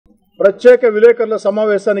ప్రత్యేక విలేకరుల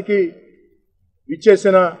సమావేశానికి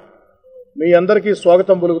విచ్చేసిన మీ అందరికీ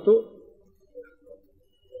స్వాగతం పలుకుతూ,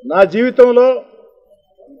 నా జీవితంలో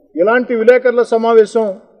ఇలాంటి విలేకరుల సమావేశం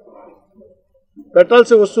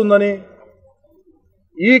పెట్టాల్సి వస్తుందని,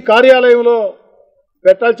 ఈ కార్యాలయంలో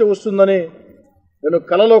పెట్టాల్సి వస్తుందని నేను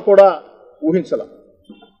కలలో కూడా ఊహించల.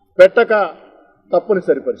 పెట్టక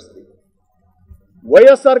తప్పనిసరి పరిస్థితి.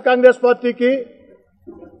 వైఎస్ఆర్ కాంగ్రెస్ పార్టీకి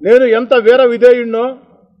నేను ఎంత వీర విధేయుడినో,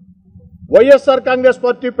 వైఎస్ఆర్ కాంగ్రెస్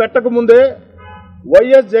పార్టీ పెట్టకముందే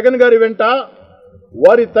వైఎస్ జగన్ గారి వెంట,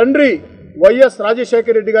 వారి తండ్రి వైఎస్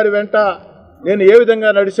రాజశేఖర రెడ్డి గారి వెంట నేను ఏ విధంగా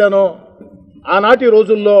నడిచానో, ఆనాటి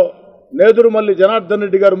రోజుల్లో నేదురుమల్లి జనార్దన్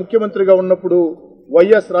రెడ్డి గారు ముఖ్యమంత్రిగా ఉన్నప్పుడు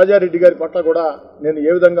వైఎస్ రాజారెడ్డి గారి పట్ల కూడా నేను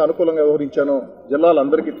ఏ విధంగా అనుకూలంగా వ్యవహరించానో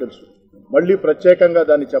జిల్లాలందరికీ తెలుసు. మళ్ళీ ప్రత్యేకంగా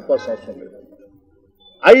దాన్ని చెప్పాల్సిన అవసరం లేదు.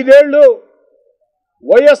 5 ఏళ్లు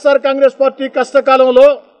వైఎస్ఆర్ కాంగ్రెస్ పార్టీ కష్టకాలంలో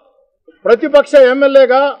ప్రతిపక్ష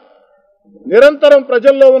ఎమ్మెల్యేగా నిరంతరం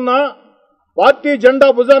ప్రజల్లో ఉన్న పార్టీ జెండా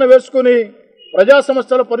భుజాన వేసుకుని ప్రజా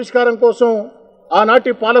సమస్యల పరిష్కారం కోసం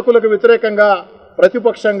ఆనాటి పాలకులకు వ్యతిరేకంగా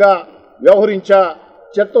ప్రతిపక్షంగా వ్యవహరించా,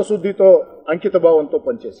 చిత్తశుద్ధితో అంకితభావంతో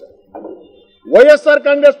పనిచేశారు. వైఎస్ఆర్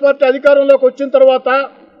కాంగ్రెస్ పార్టీ అధికారంలోకి వచ్చిన తర్వాత,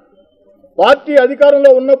 పార్టీ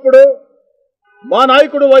అధికారంలో ఉన్నప్పుడు, మా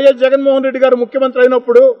నాయకుడు వైఎస్ జగన్మోహన్ రెడ్డి గారు ముఖ్యమంత్రి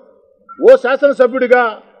అయినప్పుడు ఓ శాసనసభ్యుడిగా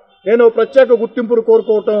నేను ప్రత్యేక గుర్తింపును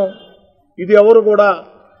కోరుకోవటం ఇది ఎవరు కూడా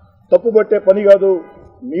తప్పుబట్టే పని కాదు.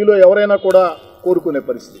 మీలో ఎవరైనా కూడా కోరుకునే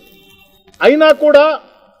పరిస్థితి. అయినా కూడా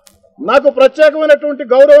నాకు ప్రత్యేకమైనటువంటి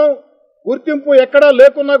గౌరవం, గుర్తింపు ఎక్కడా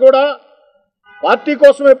లేకున్నా కూడా పార్టీ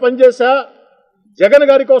కోసమే పనిచేశా, జగన్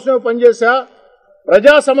గారి కోసమే పనిచేశా.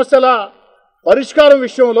 ప్రజా సమస్యల పరిష్కారం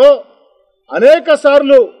విషయంలో అనేక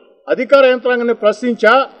సార్లు అధికార యంత్రాంగాన్ని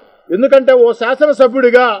ప్రశ్నించా. ఎందుకంటే ఓ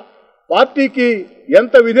శాసనసభ్యుడిగా పార్టీకి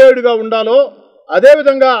ఎంత విధేయుడిగా ఉండాలో,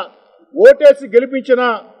 అదేవిధంగా ఓటేసి గెలిపించిన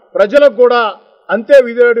ప్రజలకు కూడా అంతే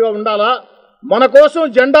విధేయుడిగా ఉండాలా. మన కోసం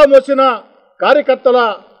జెండా మోసిన కార్యకర్తల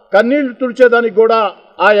కన్నీళ్లు తుడిచేదానికి కూడా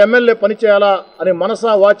ఆ ఎమ్మెల్యే పనిచేయాలా అని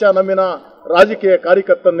మనసా వాచా నమ్మిన రాజకీయ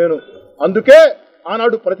కార్యకర్తను నేను. అందుకే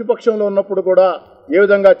ఆనాడు ప్రతిపక్షంలో ఉన్నప్పుడు కూడా ఏ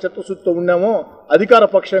విధంగా చిత్తశుద్ధితో ఉన్నామో, అధికార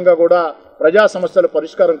పక్షంగా కూడా ప్రజా సమస్యల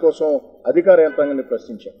పరిష్కారం కోసం అధికార యంత్రాంగాన్ని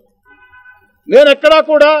ప్రశ్నించాను. నేను ఎక్కడా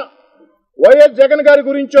కూడా వైఎస్ జగన్ గారి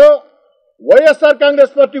గురించో, వైఎస్ఆర్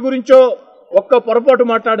కాంగ్రెస్ పార్టీ గురించో ఒక్క పొరపాటు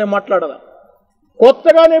మాట్లాడాల.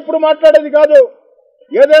 కొత్తగానే ఇప్పుడు మాట్లాడేది కాదు.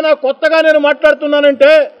 ఏదైనా కొత్తగా నేను మాట్లాడుతున్నానంటే,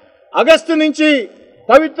 ఆగస్టు నుంచి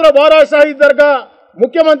పవిత్ర బారాసాహి దర్గా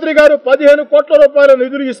ముఖ్యమంత్రి గారు 15 కోట్ల రూపాయల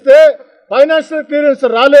నిధులు ఇస్తే ఫైనాన్షియల్ క్లియరెన్స్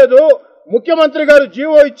రాలేదు. ముఖ్యమంత్రి గారు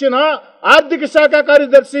జీవో ఇచ్చిన ఆర్థిక శాఖ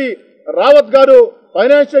కార్యదర్శి రావత్ గారు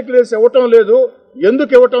ఫైనాన్షియల్ క్లియరెన్స్ ఇవ్వటం లేదు,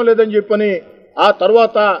 ఎందుకు ఇవ్వటం లేదని చెప్పని ఆ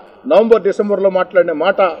తర్వాత నవంబర్ డిసెంబర్లో మాట్లాడిన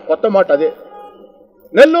మాట, కొత్త మాట అదే.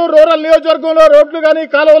 నెల్లూరు రూరల్ నియోజకవర్గంలో రోడ్లు కానీ,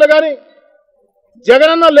 కాలువలు కానీ,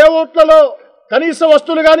 జగనన్న లేఅవుట్లలో కనీస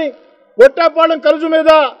వస్తువులు కానీ, కొట్టాపాలెం కలుజు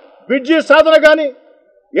మీద బ్రిడ్జి సాధన కానీ,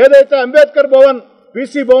 ఏదైతే అంబేద్కర్ భవన్,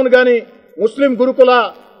 బీసీ భవన్ కానీ, ముస్లిం గురుకుల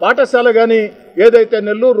పాఠశాల కానీ, ఏదైతే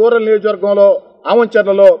నెల్లూరు రూరల్ నియోజకవర్గంలో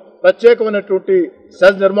ఆమంచర్లలో ప్రత్యేకమైనటువంటి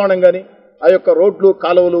సహజ నిర్మాణం కానీ, ఆ యొక్క రోడ్లు,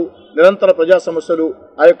 కాలువలు, నిరంతర ప్రజా సమస్యలు,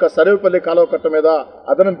 ఆ యొక్క సర్వేపల్లి కాలువ కట్ట మీద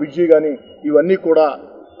అదనం బ్రిడ్జి కానీ, ఇవన్నీ కూడా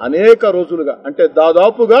అనేక రోజులుగా, అంటే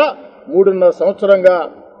దాదాపుగా 3.5 సంవత్సరంగా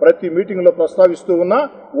ప్రతి మీటింగ్లో ప్రస్తావిస్తూ ఉన్న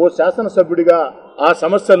ఓ శాసనసభ్యుడిగా ఆ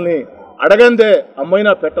సమస్యల్ని అడగందే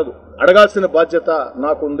అమ్మైనా పెట్టదు, అడగాల్సిన బాధ్యత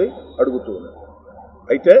నాకుంది, అడుగుతూ ఉంది.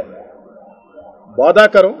 అయితే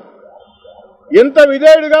బాధాకరం, ఎంత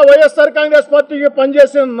విధేయుడిగా వైఎస్ఆర్ కాంగ్రెస్ పార్టీకి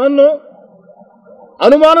పనిచేసిన నన్ను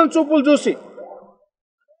అనుమానం చూపులు చూసి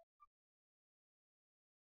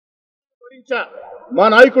మా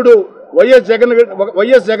నాయకుడు వైఎస్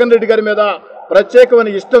జగన్ రెడ్డి గారి మీద ప్రత్యేకమైన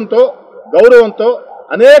ఇష్టంతో, గౌరవంతో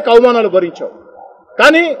అనేక అవమానాలు భరించావు.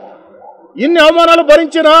 కానీ ఇన్ని అవమానాలు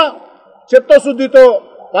భరించినా చిత్తశుద్ధితో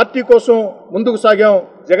పార్టీ కోసం ముందుకు సాగాం,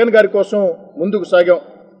 జగన్ గారి కోసం ముందుకు సాగాం.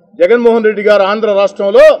 జగన్మోహన్ రెడ్డి గారు ఆంధ్ర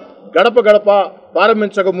రాష్ట్రంలో గడప గడప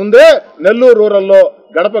ప్రారంభించక ముందే నెల్లూరు రూరల్లో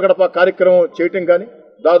గడప గడప కార్యక్రమం చేయటం కానీ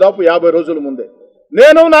దాదాపు 50 రోజుల ముందే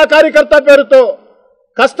నేను నా కార్యకర్త పేరుతో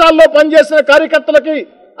కష్టాల్లో పనిచేసిన కార్యకర్తలకి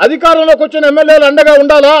అధికారంలోకి వచ్చిన ఎమ్మెల్యేలు అండగా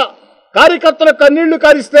ఉండాలా. కార్యకర్తల కన్నీళ్లు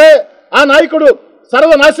కారిస్తే ఆ నాయకుడు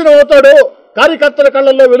సర్వనాశనం అవుతాడు. కార్యకర్తల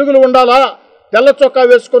కళ్ళల్లో వెలుగులు ఉండాలా. తెల్ల చొక్కా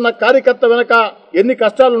వేసుకున్న కార్యకర్త వెనక ఎన్ని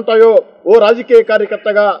కష్టాలు ఉంటాయో ఓ రాజకీయ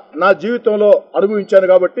కార్యకర్తగా నా జీవితంలో అనుభవించాను.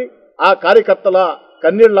 కాబట్టి ఆ కార్యకర్తల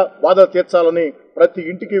కన్నీళ్ల బాధ తీర్చాలని ప్రతి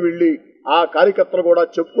ఇంటికి వెళ్ళి ఆ కార్యకర్తలు కూడా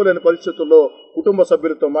చెప్పుకోలేని పరిస్థితుల్లో కుటుంబ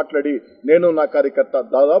సభ్యులతో మాట్లాడి నేను నా కార్యకర్త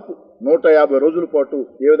దాదాపు 150 రోజుల పాటు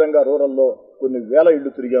ఏ విధంగా రూరల్లో కొన్ని వేల ఇళ్లు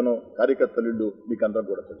తిరిగానో, కార్యకర్తల ఇళ్లు మీకు అందరూ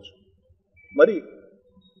కూడా తెలుసు. మరి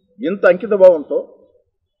ఇంత అంకిత భావంతో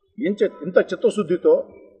ఇంత చిత్తశుద్ధితో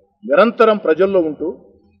నిరంతరం ప్రజల్లో ఉంటూ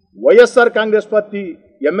వైఎస్ఆర్ కాంగ్రెస్ పార్టీ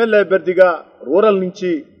ఎమ్మెల్యే అభ్యర్థిగా రూరల్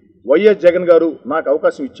నుంచి వైఎస్ జగన్ గారు నాకు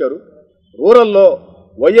అవకాశం ఇచ్చారు. రూరల్లో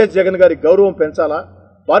వైఎస్ జగన్ గారి గౌరవం పెంచాలా,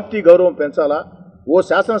 పార్టీ గౌరవం పెంచాలా, ఓ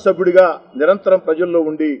శాసనసభ్యుడిగా నిరంతరం ప్రజల్లో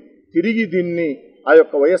ఉండి తిరిగి దీన్ని ఆ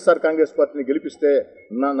యొక్క వైఎస్ఆర్ కాంగ్రెస్ పార్టీని గెలిపిస్తే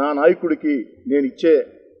నా నాయకుడికి నేను ఇచ్చే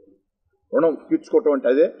రుణం తీర్చుకోవటం అంటే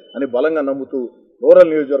అదే అని బలంగా నమ్ముతూ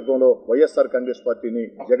రూరల్ నియోజకవర్గంలో వైఎస్ఆర్ కాంగ్రెస్ పార్టీని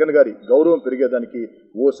జగన్ గారి గౌరవం పెరిగేదానికి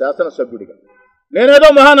ఓ శాసనసభ్యుడిగా నేనేదో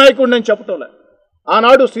మహానాయకుడిని నేను చెప్పటంలే.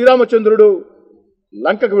 ఆనాడు శ్రీరామచంద్రుడు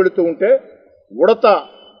లంకకు వెళుతూ ఉంటే ఉడత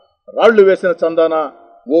రాళ్లు వేసిన చందాన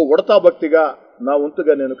ఓ ఉడతా భక్తిగా నా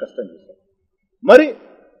వంతుగా నేను కష్టం చేశాను. మరి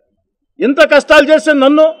ఇంత కష్టాలు చేసిన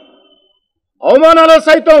నన్ను, అవమానాలు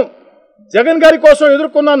సైతం జగన్ గారి కోసం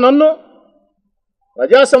ఎదుర్కొన్న నన్ను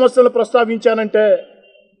ప్రజా సమస్యలను ప్రస్తావించానంటే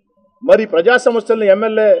మరి ప్రజా సమస్యలను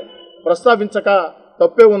ఎమ్మెల్యే ప్రస్తావించక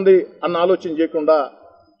తప్పే ఉంది అన్న ఆలోచన చేయకుండా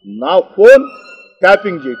నా ఫోన్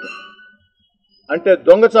ట్యాపింగ్ చేయటం అంటే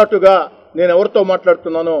దొంగచాటుగా నేను ఎవరితో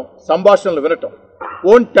మాట్లాడుతున్నానో సంభాషణలు వినటం,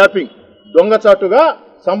 ఫోన్ ట్యాపింగ్ దొంగచాటుగా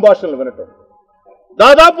సంభాషణలు వినటం.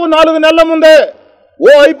 దాదాపు 4 నెలల ముందే ఓ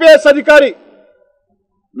ఐపీఎస్ అధికారి,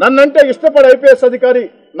 నన్నంటే ఇష్టపడే ఐపీఎస్ అధికారి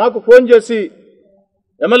నాకు ఫోన్ చేసి,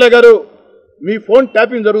 ఎమ్మెల్యే గారు మీ ఫోన్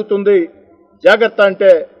ట్యాపింగ్ జరుగుతుంది జాగ్రత్త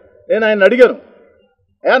అంటే నేను ఆయన అడిగాను,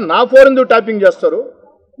 నా ఫోన్ ఎందుకు ట్యాపింగ్ చేస్తారు?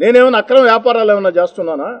 నేనేమైనా అక్రమ వ్యాపారాలు ఏమైనా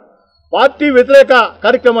చేస్తున్నానా? పార్టీ వ్యతిరేక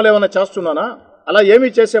కార్యక్రమాలు ఏమైనా చేస్తున్నానా? అలా ఏమీ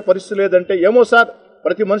చేసే పరిస్థితి లేదంటే, ఏమో సార్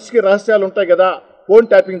ప్రతి మనిషికి రహస్యాలు ఉంటాయి కదా, ఫోన్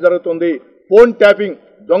ట్యాపింగ్ జరుగుతుంది, ఫోన్ ట్యాపింగ్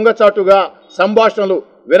దొంగచాటుగా సంభాషణలు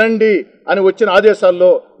వినండి అని వచ్చిన ఆదేశాల్లో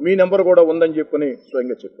మీ నెంబర్ కూడా ఉందని చెప్పని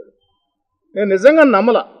స్వయంగా చెప్పాడు. నేను నిజంగా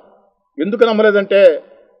నమ్మలా. ఎందుకు నమ్మలేదంటే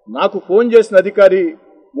నాకు ఫోన్ చేసిన అధికారి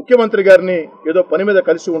ముఖ్యమంత్రి గారిని ఏదో పని మీద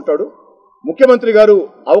కలిసి ఉంటాడు, ముఖ్యమంత్రి గారు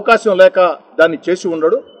అవకాశం లేక దాన్ని చేసి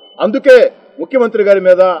ఉండడు, అందుకే ముఖ్యమంత్రి గారి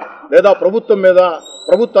మీద లేదా ప్రభుత్వం మీద,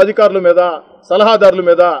 ప్రభుత్వ అధికారుల మీద, సలహాదారుల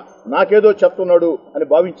మీద నాకేదో చెప్తున్నాడు అని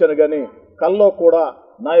భావించాను. కానీ కల్లో కూడా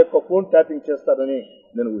నా యొక్క ఫోన్ ట్యాపింగ్ చేస్తారని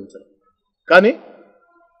నేను ఊహించాను. కానీ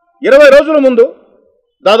 20 రోజుల ముందు,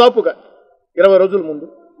 దాదాపుగా 20 రోజుల ముందు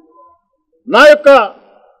నా యొక్క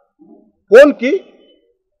ఫోన్కి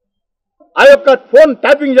ఆ యొక్క ఫోన్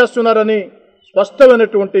ట్యాపింగ్ చేస్తున్నారని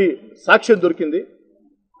స్పష్టమైనటువంటి సాక్ష్యం దొరికింది.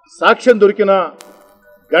 సాక్ష్యం దొరికిన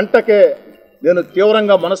గంటకే నేను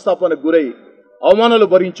తీవ్రంగా మనస్తాపానికి గురై అవమానాలు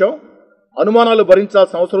భరించాం. అనుమానాలు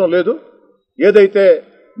భరించాల్సిన అవసరం లేదు. ఏదైతే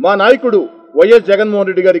మా నాయకుడు వైఎస్ జగన్మోహన్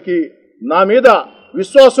రెడ్డి గారికి నా మీద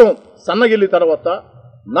విశ్వాసం సన్నగిల్లి తర్వాత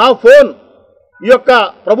నా ఫోన్ ఈ యొక్క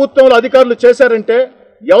ప్రభుత్వంలో అధికారులు చేశారంటే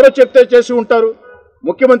ఎవరో చెప్తే చేసి ఉంటారు?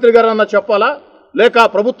 ముఖ్యమంత్రి గారన్నా చెప్పాలా, లేక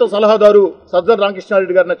ప్రభుత్వ సలహాదారు సజ్జల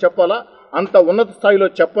రామకృష్ణారెడ్డి గారన్నా చెప్పాలా? అంత ఉన్నత స్థాయిలో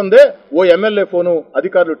చెప్పందే ఓ ఎమ్మెల్యే ఫోను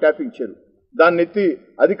అధికారులు ట్యాపింగ్ చేయరు. దాన్ని ఎత్తి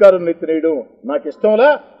అధికారులను ఎత్తినేయడం నాకు ఇష్టంలా,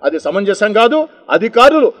 అది సమంజసం కాదు.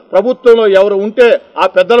 అధికారులు ప్రభుత్వంలో ఎవరు ఉంటే ఆ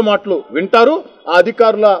పెద్దల మాటలు వింటారు. ఆ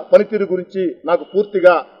అధికారుల పనితీరు గురించి నాకు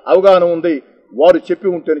పూర్తిగా అవగాహన ఉంది. వారు చెప్పి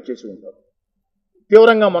ఉంటేనే చేసి ఉంటారు.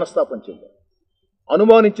 తీవ్రంగా మనస్తాపం చెందారు.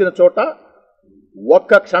 అనుమానించిన చోట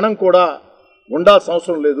ఒక్క క్షణం కూడా ఉండాల్సిన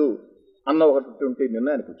అవసరం లేదు అన్న ఒకటి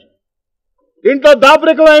నిర్ణయానికి వచ్చింది. దీంట్లో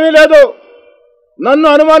దాపరికం ఏమీ లేదు. నన్ను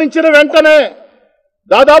అనుమానించిన వెంటనే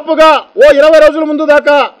దాదాపుగా ఓ 20 రోజుల ముందు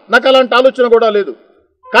దాకా నాకు అలాంటి ఆలోచన కూడా లేదు.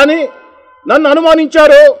 కానీ నన్ను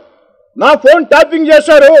అనుమానించారు, నా ఫోన్ ట్యాపింగ్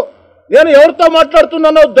చేశారు, నేను ఎవరితో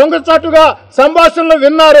మాట్లాడుతున్నానో దొంగచాటుగా సంభాషణలు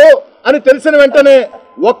విన్నారు అని తెలిసిన వెంటనే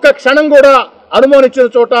ఒక్క క్షణం కూడా అనుమానించిన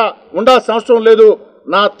చోట ఉండాల్సిన అవసరం లేదు.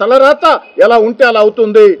 నా తలరాత ఎలా ఉంటే అలా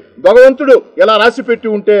అవుతుంది, భగవంతుడు ఎలా రాసిపెట్టి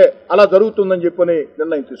ఉంటే అలా జరుగుతుందని చెప్పని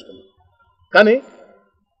నిర్ణయం తీసుకున్నాను. కానీ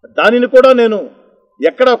దానిని కూడా నేను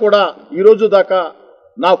ఎక్కడా కూడా ఈరోజు దాకా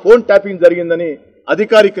నా ఫోన్ ట్యాపింగ్ జరిగిందని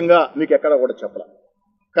అధికారికంగా మీకు ఎక్కడా కూడా చెప్పలా.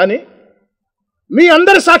 కానీ మీ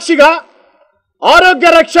అందరి సాక్షిగా ఆరోగ్య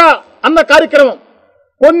రక్ష అన్న కార్యక్రమం,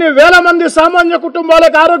 కొన్ని వేల మంది సామాన్య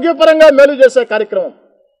కుటుంబాలకు ఆరోగ్యపరంగా మేలు చేసే కార్యక్రమం,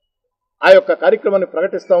 ఆ యొక్క కార్యక్రమాన్ని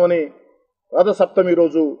ప్రకటిస్తామని రథసప్తమి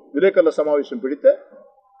రోజు విలేకరుల సమావేశం పెడితే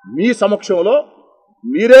మీ సమక్షంలో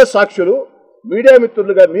మీరే సాక్షులు, మీడియా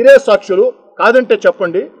మిత్రులుగా మీరే సాక్షులు, కాదంటే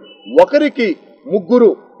చెప్పండి, 1కి 3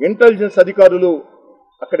 ఇంటెలిజెన్స్ అధికారులు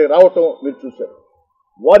అక్కడికి రావటం మీరు చూశారు.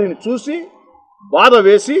 వారిని చూసి బాధ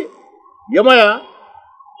వేసి, ఏమయ్య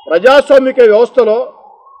ప్రజాస్వామిక వ్యవస్థలో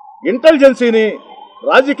ఇంటెలిజెన్సీని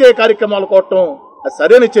రాజకీయ కార్యక్రమాలు కోవటం అది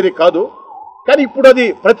సరైన చర్య కాదు. కానీ ఇప్పుడు అది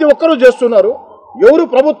ప్రతి ఒక్కరూ చేస్తున్నారు. ఎవరు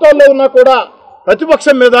ప్రభుత్వాల్లో ఉన్నా కూడా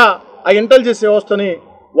ప్రతిపక్షం మీద ఆ ఇంటెలిజెన్స్ వ్యవస్థని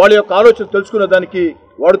వాళ్ళ యొక్క ఆలోచన తెలుసుకునే దానికి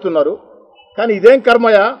వాడుతున్నారు. కానీ ఇదేం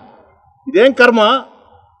కర్మయా, ఇదేం కర్మ?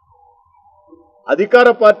 అధికార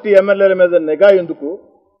పార్టీ ఎమ్మెల్యేల మీద నిఘా ఎందుకు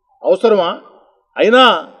అవసరమా? అయినా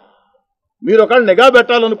మీరు ఒకవేళ నిఘా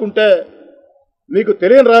పెట్టాలనుకుంటే మీకు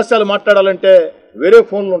తెలియని రహస్యాలు మాట్లాడాలంటే వేరే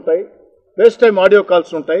ఫోన్లు ఉంటాయి, ఫేస్ టైం ఆడియో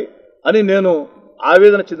కాల్స్ ఉంటాయి అని నేను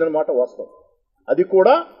ఆవేదన చెందిన మాట వాస్తవం. అది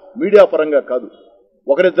కూడా మీడియా పరంగా కాదు.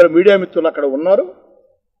 ఒకరిద్దరు మీడియా మిత్రులు అక్కడ ఉన్నారు,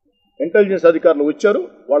 ఇంటెలిజెన్స్ అధికారులు వచ్చారు,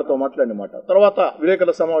 వాళ్ళతో మాట్లాడిన మాట. తర్వాత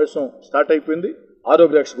విలేకరుల సమావేశం స్టార్ట్ అయిపోయింది.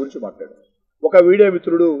 ఆరోగ్య రక్ష గురించి మాట్లాడారు. ఒక మీడియా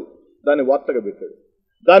మిత్రుడు దాన్ని వార్తగా పెట్టాడు.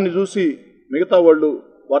 దాన్ని చూసి మిగతా వాళ్ళు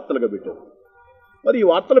వార్తలుగా పెట్టారు. మరి ఈ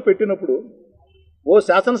వార్తలు పెట్టినప్పుడు ఓ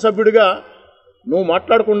శాసనసభ్యుడిగా నువ్వు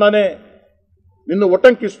మాట్లాడకుండానే నిన్ను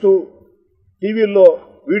ఉటంకిస్తూ టీవీల్లో,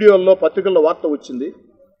 వీడియోల్లో, పత్రికల్లో వార్త వచ్చింది.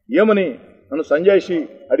 ఏమని నన్ను సంజాయిషి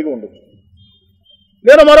అడిగి ఉండొచ్చు.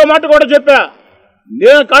 నేను మరో మాట కూడా చెప్పా,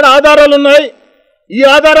 నేను కాడ ఆధారాలు ఉన్నాయి, ఈ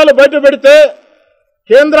ఆధారాలు బయట పెడితే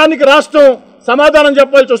కేంద్రానికి రాష్ట్రం సమాధానం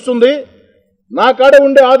చెప్పాల్సి వస్తుంది. నా కాడ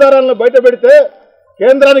ఉండే ఆధారాలను బయట పెడితే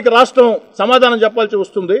కేంద్రానికి రాష్ట్రం సమాధానం చెప్పాల్సి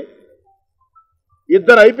వస్తుంది.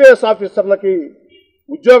 ఇద్దరు ఐపీఎస్ ఆఫీసర్లకి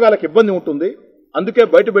ఉద్యోగాలకు ఇబ్బంది ఉంటుంది, అందుకే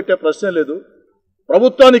బయట పెట్టే ప్రశ్నే లేదు.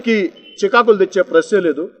 ప్రభుత్వానికి చికాకులు తెచ్చే ప్రశ్నే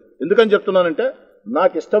లేదు. ఎందుకని చెప్తున్నానంటే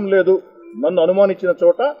నాకు ఇష్టం లేదు, నన్ను అనుమానించిన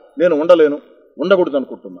చోట నేను ఉండలేను, ఉండకూడదు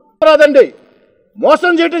అనుకుంటున్నా. రాదండి,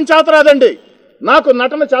 మోసం చేయటం చేత రాదండి. నాకు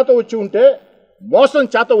నటన చేత వచ్చి ఉంటే, మోసం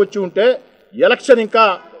చేత వచ్చి ఉంటే ఎలక్షన్ ఇంకా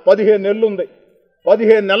 15 నెలలు ఉంది.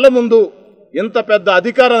 15 నెలల ముందు ఇంత పెద్ద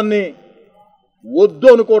అధికారాన్ని వద్దు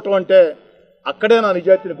అనుకోవటం అంటే అక్కడే నా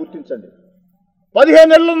నిజాయితీని గుర్తించండి. 15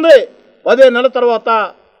 నెలలు ఉంది. 15 నెలల తర్వాత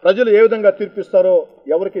ప్రజలు ఏ విధంగా తీర్పిస్తారో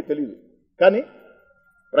ఎవరికీ తెలియదు. కానీ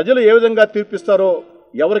ప్రజలు ఏ విధంగా తీర్పిస్తారో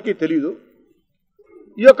ఎవరికీ తెలియదు.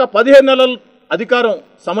 ఈ యొక్క 15 నెలల అధికారం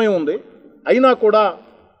సమయం ఉంది. అయినా కూడా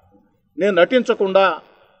నేను నటించకుండా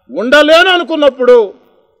ఉండలేను అనుకున్నప్పుడు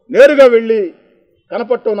నేరుగా వెళ్ళి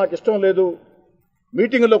కనపడటం నాకు ఇష్టం లేదు,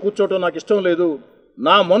 మీటింగులో కూర్చోవటం నాకు ఇష్టం లేదు.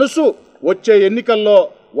 నా మనసు వచ్చే ఎన్నికల్లో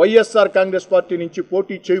వైఎస్ఆర్ కాంగ్రెస్ పార్టీ నుంచి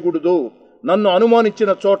పోటీ చేయకూడదు, నన్ను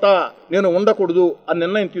అనుమానించిన చోట నేను ఉండకూడదు అని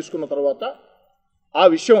నిర్ణయం తీసుకున్న తర్వాత ఆ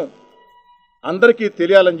విషయం అందరికీ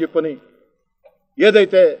తెలియాలని చెప్పని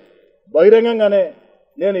ఏదైతే బహిరంగంగానే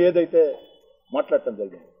నేను ఏదైతే మాట్లాడటం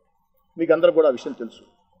జరిగింది, మీకు అందరూ కూడా ఆ విషయం తెలుసు.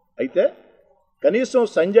 అయితే కనీసం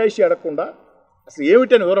సంజాయిషి అడగకుండా, అసలు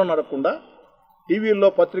ఏమిటని వివరణ అడగకుండా, టీవీల్లో,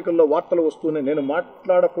 పత్రికల్లో వార్తలు వస్తూనే నేను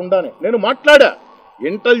మాట్లాడకుండానే నేను మాట్లాడా.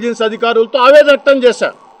 ఇంటెలిజెన్స్ అధికారులతో ఆవేదన వ్యక్తం చేశా.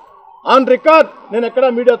 ఆన్ రికార్డ్, నేను ఎక్కడా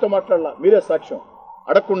మీడియాతో మాట్లాడలా, మీరే సాక్ష్యం.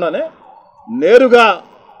 అడగకుండానే నేరుగా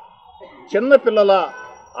చిన్నపిల్లల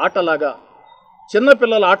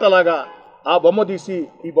ఆటలాగా ఆ బొమ్మ తీసి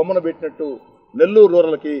ఈ బొమ్మను పెట్టినట్టు నెల్లూరు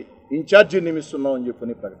రూరల్కి ఇన్ఛార్జి నియమిస్తున్నాం అని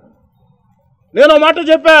చెప్పని ప్రకటన. నేను మాట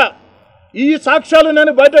చెప్పా, ఈ సాక్ష్యాలు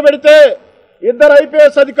నేను బయట పెడితే ఇద్దరు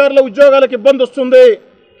ఐపీఎస్ అధికారుల ఉద్యోగాలకు ఇబ్బంది వస్తుంది,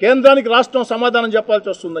 కేంద్రానికి రాష్ట్రం సమాధానం చెప్పాల్సి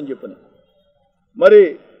వస్తుందని చెప్పని. మరి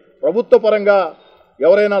ప్రభుత్వ పరంగా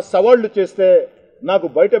ఎవరైనా సవాళ్లు చేస్తే నాకు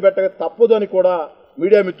బయట పెట్టక తప్పదు అని కూడా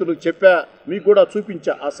మీడియా మిత్రులకు చెప్పా. మీకు కూడా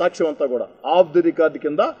చూపించా ఆ సాక్ష్యం అంతా కూడా, ఆఫ్ ది రికార్డు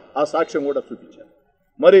కింద ఆ సాక్ష్యం కూడా చూపించా.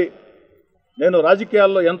 మరి నేను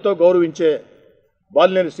రాజకీయాల్లో ఎంతో గౌరవించే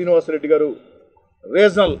బాలినేని శ్రీనివాసరెడ్డి గారు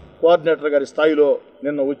రీజనల్ కోఆర్డినేటర్ గారి స్థాయిలో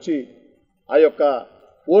నిన్న వచ్చి ఆ యొక్క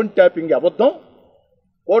ఫోన్ ట్యాపింగ్ అబద్ధం,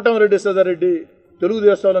 కోటమిరెడ్డి సదారెడ్డి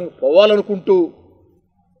తెలుగుదేశంలో పోవాలనుకుంటూ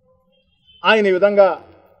ఆయన ఈ విధంగా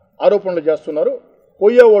ఆరోపణలు చేస్తున్నారు,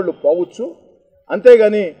 పోయేవాళ్ళు పోవచ్చు,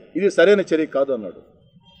 అంతేగాని ఇది సరైన చర్య కాదు అన్నాడు.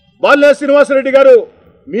 బాలినేని శ్రీనివాసరెడ్డి గారు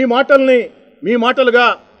మీ మాటలుగా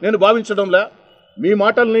నేను భావించడంలే, మీ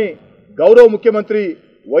మాటల్ని గౌరవ ముఖ్యమంత్రి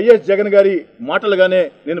వైఎస్ జగన్ గారి మాటలుగానే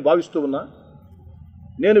నేను భావిస్తూ ఉన్నా.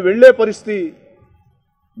 నేను వెళ్ళే పరిస్థితి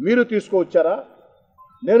మీరు తీసుకువచ్చారా,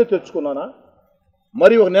 నేను తెచ్చుకున్నానా?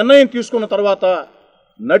 మరి ఒక నిర్ణయం తీసుకున్న తర్వాత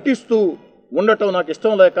నటిస్తూ ఉండటం నాకు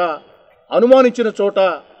ఇష్టం లేక, అనుమానించిన చోట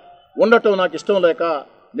ఉండటం నాకు ఇష్టం లేక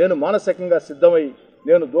నేను మానసికంగా సిద్ధమై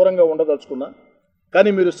నేను దూరంగా ఉండదలుచుకున్నా. కానీ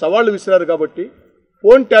మీరు సవాళ్లు విసిరారు కాబట్టి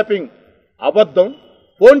ఫోన్ ట్యాపింగ్ అబద్ధం,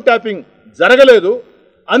 ఫోన్ ట్యాపింగ్ జరగలేదు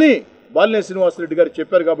అని బాలినేని శ్రీనివాసరెడ్డి గారు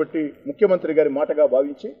చెప్పారు కాబట్టి ముఖ్యమంత్రి గారి మాటగా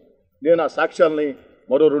భావించి నేను ఆ సాక్ష్యాలని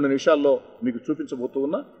మరో 2 నిమిషాల్లో మీకు చూపించబోతూ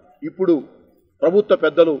ఉన్నా. ఇప్పుడు ప్రభుత్వ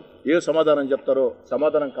పెద్దలు ఏ సమాధానం చెప్తారో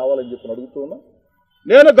సమాధానం కావాలని చెప్పి అడుగుతూ ఉన్నా.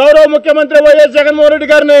 నేను గౌరవ ముఖ్యమంత్రి వైఎస్ జగన్మోహన్ రెడ్డి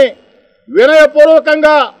గారిని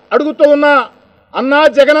వినయపూర్వకంగా అడుగుతూ ఉన్నా, అన్నా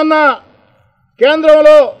జగనన్న,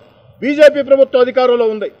 కేంద్రంలో బీజేపీ ప్రభుత్వ అధికారంలో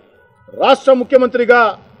ఉంది, రాష్ట్ర ముఖ్యమంత్రిగా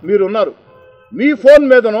మీరున్నారు, మీ ఫోన్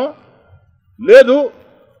మీదనో లేదు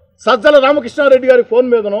సజ్జల రామకృష్ణారెడ్డి గారి ఫోన్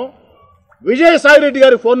మీదనో విజయసాయిరెడ్డి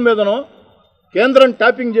గారి ఫోన్ మీదనో కేంద్రం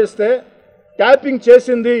ట్యాపింగ్ చేస్తే ట్యాపింగ్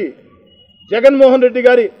చేసింది జగన్మోహన్ రెడ్డి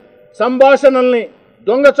గారి సంభాషణల్ని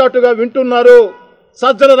దొంగచాటుగా వింటున్నారు.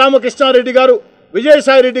 సజ్జల రామకృష్ణారెడ్డి గారు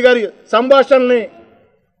విజయసాయిరెడ్డి గారి సంభాషణల్ని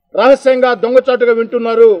రహస్యంగా దొంగచాటుగా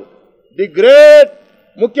వింటున్నారు. ది గ్రేట్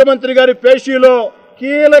ముఖ్యమంత్రి గారి పేషీలో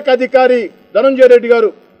కీలక అధికారి ధనంజయ రెడ్డి గారు,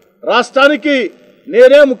 రాష్ట్రానికి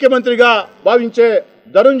నేనే ముఖ్యమంత్రిగా భావించే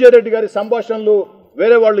ధనంజయ రెడ్డి గారి సంభాషణలు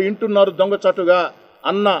వేరే వాళ్ళు వింటున్నారు దొంగచాటుగా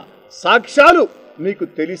అన్న సాక్ష్యాలు మీకు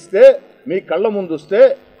తెలిస్తే, మీ కళ్ళ ముందుస్తే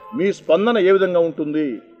మీ స్పందన ఏ విధంగా ఉంటుంది?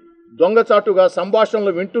 దొంగచాటుగా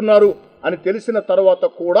సంభాషణలు వింటున్నారు అని తెలిసిన తర్వాత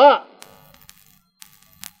కూడా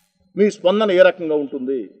మీ స్పందన ఏ రకంగా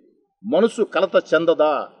ఉంటుంది? మనసు కలత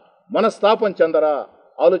చెందదా? మనస్తాపం చెందరా?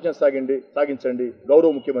 ఆలోచన సాగించండి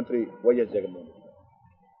గౌరవ ముఖ్యమంత్రి వైఎస్ జగన్మోహన్ రెడ్డి.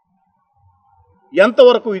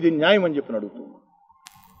 ఎంతవరకు ఇది న్యాయం అని చెప్పి అడుగుతుంది.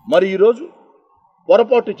 మరి ఈరోజు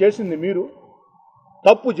పొరపాటు చేసింది మీరు,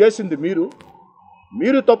 తప్పు చేసింది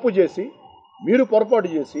మీరు తప్పు చేసి, మీరు పొరపాటు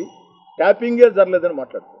చేసి ట్యాపింగే జరగలేదని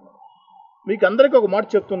మాట్లాడుతున్నారు. మీకు అందరికీ ఒక మాట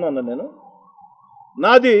చెప్తున్నాను నేను.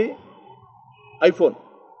 నాది ఐఫోన్,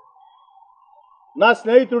 నా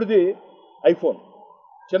స్నేహితుడిది ఐఫోన్.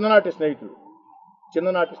 చిన్ననాటి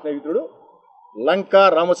స్నేహితుడు లంకా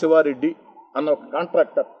రామశివారెడ్డి అన్న ఒక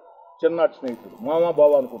కాంట్రాక్టర్, చిన్ననాటి స్నేహితుడు, మామా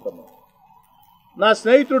బావ అనుకుంటున్నాను. నా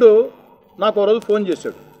స్నేహితుడు నాకు ఒక రోజు ఫోన్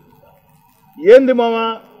చేశాడు. ఏంది మామా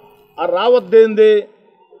ఆ రావద్దేంది,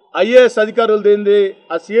 ఐఏఎస్ అధికారులదేంది,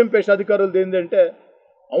 ఆ సీఎం పేష అధికారులదేంది అంటే,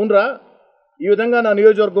 అవునరా ఈ విధంగా నా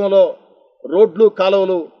నియోజకవర్గంలో రోడ్లు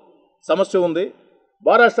కాలువలు సమస్య ఉంది,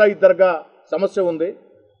 బారాసాయి దర్గా సమస్య ఉంది,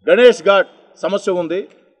 గణేష్ ఘాట్ సమస్య ఉంది,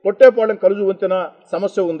 పొట్టేపాళెం కలుజు వంతెన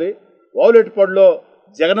సమస్య ఉంది, వావులేటిపాడులో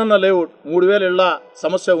జగనన్న లేఅవుట్ 3000 ఇళ్ల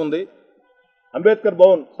సమస్య ఉంది, అంబేద్కర్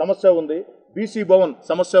భవన్ సమస్య ఉంది, బీసీ భవన్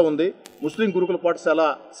సమస్య ఉంది, ముస్లిం గురుకుల పాఠశాల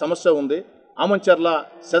సమస్య ఉంది, ఆమంచర్ల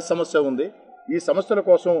సెస్ సమస్య ఉంది. ఈ సమస్యల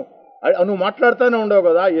కోసం నువ్వు మాట్లాడుతూనే ఉండవు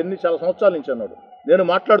కదా, చాలా సంవత్సరాల నుంచి అన్నాడు. నేను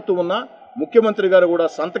మాట్లాడుతూ ఉన్నా, ముఖ్యమంత్రి గారు కూడా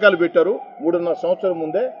సంతకాలు పెట్టారు 3.5 సంవత్సరం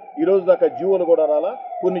ముందే. ఈ రోజు దాకా జీవోలు కూడా రాలా,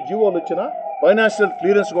 కొన్ని జీవోలు వచ్చినా ఫైనాన్షియల్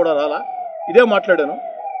క్లియరెన్స్ కూడా రాలా. ఇదే మాట్లాడాను.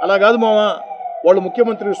 అలా కాదు మామ, వాళ్ళు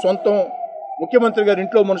ముఖ్యమంత్రికి సొంతం, ముఖ్యమంత్రి గారి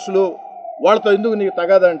ఇంట్లో మనుషులు, వాళ్ళతో ఎందుకు నీకు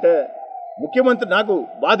తగాదంటే, ముఖ్యమంత్రి నాకు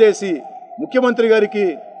బాధేసి, ముఖ్యమంత్రి గారికి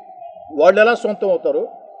వాళ్ళు ఎలా సొంతం అవుతారు?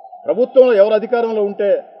 ప్రభుత్వంలో ఎవరు అధికారంలో ఉంటే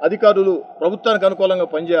అధికారులు ప్రభుత్వానికి అనుకూలంగా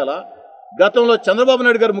పనిచేయాలా? గతంలో చంద్రబాబు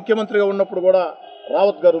నాయుడు గారు ముఖ్యమంత్రిగా ఉన్నప్పుడు కూడా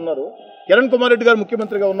రావత్ గారు ఉన్నారు, కిరణ్ కుమార్ రెడ్డి గారు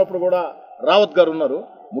ముఖ్యమంత్రిగా ఉన్నప్పుడు కూడా రావత్ గారు ఉన్నారు.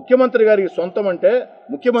 ముఖ్యమంత్రి గారికి సొంతం అంటే,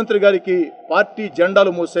 ముఖ్యమంత్రి గారికి పార్టీ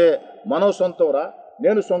జెండాలు మూసే మనం సొంతంరా,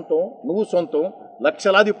 నేను సొంతం, నువ్వు సొంతం,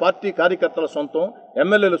 లక్షలాది పార్టీ కార్యకర్తల సొంతం,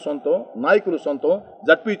 ఎమ్మెల్యేలు సొంతం, నాయకులు సొంతం,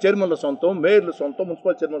 జడ్పీ చైర్మన్ల సొంతం, మేయర్లు సొంతం,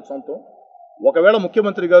 మున్సిపల్ చైర్మన్ల సొంతం. ఒకవేళ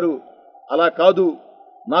ముఖ్యమంత్రి గారు అలా కాదు,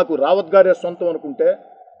 నాకు రావత్ గారే సొంతం అనుకుంటే,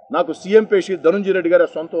 నాకు సీఎం పేషి ధనంజయ రెడ్డి గారే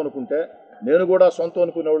సొంతం అనుకుంటే, నేను కూడా సొంతం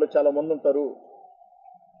అనుకునే వాళ్ళు చాలామంది ఉంటారు,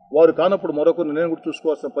 వారు కానప్పుడు మరొకరిని నేను కూడా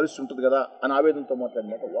చూసుకోవాల్సిన పరిస్థితి ఉంటుంది కదా అని ఆవేదనతో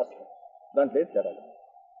మాట్లాడినమాట వాస్తవం. దాంట్లో ఏం తేడా.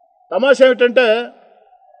 తమాషా ఏమిటంటే,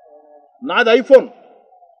 నాది ఐఫోన్,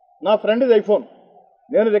 నా ఫ్రెండ్ది ఐఫోన్,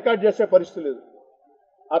 నేను రికార్డ్ చేసే పరిస్థితి లేదు,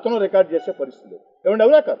 అతను రికార్డ్ చేసే పరిస్థితి లేదు. ఏమంటే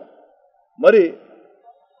అవునా కదా? మరి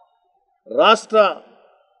రాష్ట్ర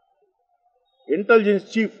ఇంటెలిజెన్స్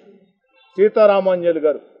చీఫ్ సీతారామాంజలి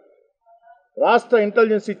గారు, రాష్ట్ర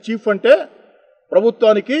ఇంటెలిజెన్స్ చీఫ్ అంటే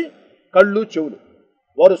ప్రభుత్వానికి కళ్ళు చెవులు,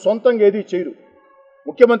 వారు సొంతంగా ఏది చేయరు.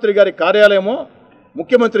 ముఖ్యమంత్రి గారి కార్యాలయమో,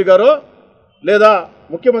 ముఖ్యమంత్రి గారో లేదా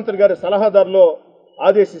ముఖ్యమంత్రి గారి సలహాదారులో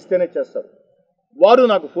ఆదేశిస్తేనే చేస్తారు. వారు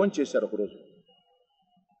నాకు ఫోన్ చేశారు ఒకరోజు.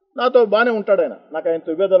 నాతో బాగానే ఉంటాడు ఆయన, నాకు ఆయనతో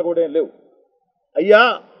విభేదాలు కూడా ఏం లేవు. అయ్యా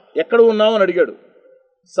ఎక్కడ ఉన్నావు అని అడిగాడు.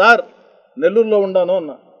 సార్ నెల్లూరులో ఉన్నాను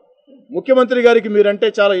అన్నా. ముఖ్యమంత్రి గారికి మీరంటే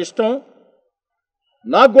చాలా ఇష్టం,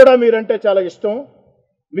 నాకు కూడా మీరంటే చాలా ఇష్టం,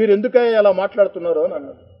 మీరు ఎందుకయ్యా అలా మాట్లాడుతున్నారు అని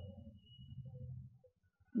అన్నాడు.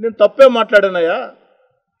 నేను తప్పే మాట్లాడానయ్యా,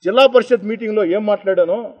 జిల్లా పరిషత్ మీటింగ్లో ఏం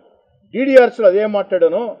మాట్లాడానో, డీడీఆర్స్లో అదేం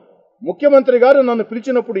మాట్లాడానో, ముఖ్యమంత్రి గారు నన్ను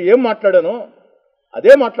పిలిచినప్పుడు ఏం మాట్లాడానో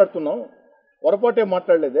అదే మాట్లాడుతున్నాం, పొరపాటే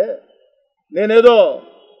మాట్లాడలేదే, నేనేదో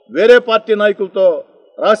వేరే పార్టీ నాయకులతో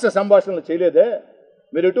రహస్య సంభాషణలు చేయలేదే,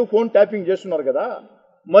 మీరు ఎటు ఫోన్ ట్యాపింగ్ చేస్తున్నారు కదా,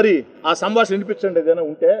 మరి ఆ సంభాషణ వినిపించండి ఏదైనా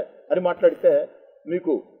ఉంటే అని మాట్లాడితే,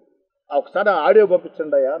 మీకు ఒకసారి ఆడియో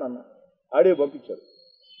పంపించండి అయ్యా నన్న. ఆడియో పంపించారు,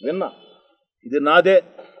 విన్నా. ఇది నాదే,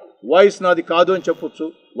 వాయిస్ నాది కాదు అని చెప్పొచ్చు,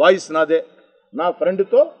 వాయిస్ నాదే, నా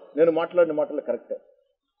ఫ్రెండ్తో నేను మాట్లాడిన మాటలు కరెక్టే.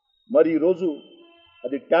 మరి ఈరోజు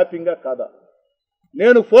అది ట్యాపింగా కాదా?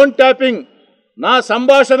 నేను ఫోన్ ట్యాపింగ్, నా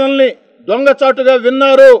సంభాషణల్ని దొంగచాటుగా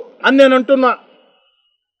విన్నారు అని నేను అంటున్నా.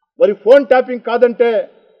 మరి ఫోన్ ట్యాపింగ్ కాదంటే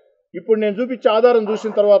ఇప్పుడు నేను చూపించే ఆధారం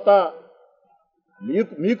చూసిన తర్వాత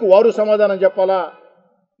మీకు వారు సమాధానం చెప్పాలా,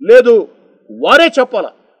 లేదు వారే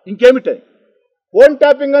చెప్పాలా, ఇంకేమిటని? ఫోన్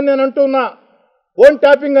ట్యాపింగ్ అని నేను అంటున్నా. ఫోన్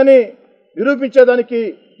ట్యాపింగ్ అని నిరూపించేదానికి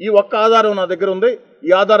ఈ ఒక్క ఆధారం నా దగ్గర ఉంది,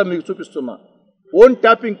 ఈ ఆధారం మీకు చూపిస్తున్నా. ఫోన్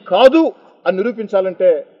ట్యాపింగ్ కాదు అని నిరూపించాలంటే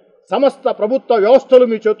సమస్త ప్రభుత్వ వ్యవస్థలు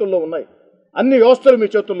మీ చేతుల్లో ఉన్నాయి. అన్ని వ్యవస్థలు మీ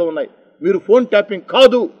చేతుల్లో ఉన్నాయి. మీరు ఫోన్ ట్యాపింగ్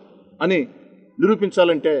కాదు అని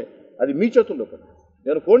నిరూపించాలంటే అది మీ చేతుల్లో పని.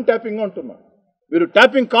 నేను ఫోన్ ట్యాపింగ్ అంటున్నా, మీరు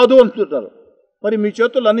ట్యాపింగ్ కాదు అంటున్నారు. మరి మీ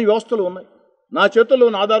చేతుల్లో అన్ని వ్యవస్థలు ఉన్నాయి. నా చేతుల్లో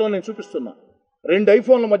ఉన్న ఆధారం నేను చూపిస్తున్నా. 2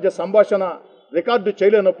 ఐఫోన్ల మధ్య సంభాషణ రికార్డు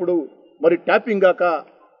చేయలేనప్పుడు మరి ట్యాపింగ్ గాక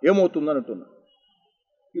ఏమవుతుందని అంటున్నా.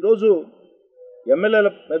 ఈరోజు ఎమ్మెల్యేల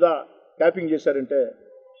మీద ట్యాపింగ్ చేశారంటే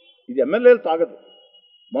ఇది ఎమ్మెల్యేలు తాగదు,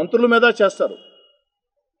 మంత్రుల మీద చేస్తారు,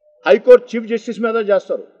 హైకోర్టు చీఫ్ జస్టిస్ మీద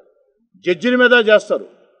చేస్తారు, జడ్జిల మీద చేస్తారు,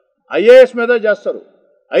 ఐఏఎస్ మీద చేస్తారు,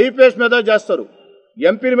 ఐపీఎస్ మీద చేస్తారు,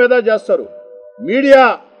 ఎంపీల మీద చేస్తారు, మీడియా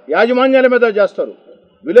యాజమాన్యాల మీద చేస్తారు,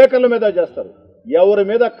 విలేకరుల మీద చేస్తారు. ఎవరి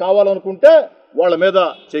మీద కావాలనుకుంటే వాళ్ళ మీద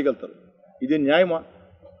చేయగలుగుతారు. ఇది న్యాయమా?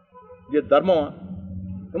 ఇది ధర్మమా?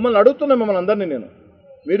 మిమ్మల్ని అడుగుతున్నా, మిమ్మల్ని అందరినీ నేను.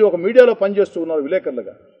 మీరు ఒక మీడియాలో పనిచేస్తూ ఉన్నారు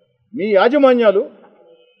విలేకరులుగా. మీ యాజమాన్యాలు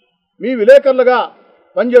మీ విలేకరులుగా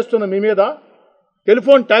పనిచేస్తున్న మీ మీద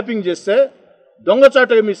టెలిఫోన్ ట్యాపింగ్ చేస్తే,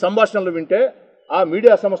 దొంగచాటుగా మీ సంభాషణలు వింటే ఆ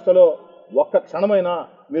మీడియా సంస్థలో ఒక్క క్షణమైనా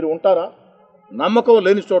మీరు ఉంటారా? నమ్మకం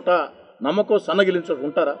లేని చోట, నమ్మకం సన్నగిలిన చోట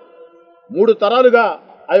ఉంటారా? 3 తరాలుగా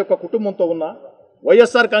ఆ యొక్క కుటుంబంతో ఉన్న,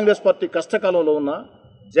 వైఎస్ఆర్ కాంగ్రెస్ పార్టీ కష్టకాలంలో ఉన్న,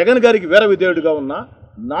 జగన్ గారికి వీర విధేయుడిగా ఉన్న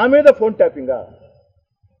నా మీద ఫోన్ ట్యాపింగా?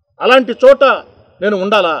 అలాంటి చోట నేను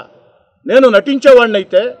ఉండాలా? నేను నటించేవాడిని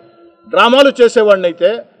అయితే, డ్రామాలు చేసేవాడిని అయితే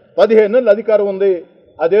 15 నెలలు అధికారం ఉంది,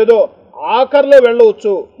 అదేదో ఆఖరిలో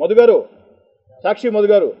వెళ్ళవచ్చు. మధుగారు, సాక్షి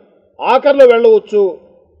మధుగారు, ఆఖరిలో వెళ్ళవచ్చు.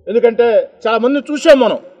 ఎందుకంటే చాలామంది చూసాం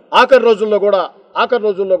మనం, ఆఖరి రోజుల్లో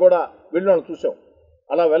కూడా వెళ్ళిన చూసాం.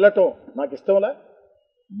 అలా వెళ్ళటం నాకు ఇష్టంలే.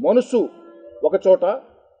 మనసు ఒక చోట,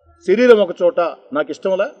 శరీరం ఒక చోట నాకు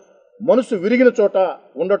ఇష్టంలే. మనసు విరిగిన చోట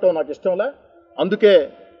ఉండటం నాకు ఇష్టంలే. అందుకే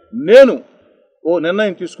నేను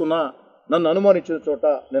నిర్ణయం తీసుకున్నా, నన్ను అనుమానించిన చోట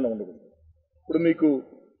నేను ఉండకూడదు. ఇప్పుడు మీకు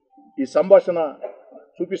ఈ సంభాషణ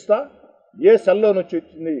చూపిస్తా. ఏ సెల్లో నుంచి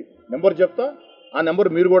వచ్చింది నెంబర్ చెప్తా. ఆ నెంబర్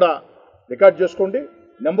మీరు కూడా రికార్డ్ చేసుకోండి.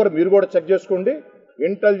 నెంబర్ మీరు కూడా చెక్ చేసుకోండి.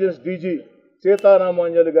 ఇంటెలిజెన్స్ డీజీ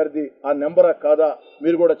సీతారామాంజలి గారిది ఆ నెంబరా కాదా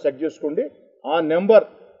మీరు కూడా చెక్ చేసుకోండి. ఆ నెంబర్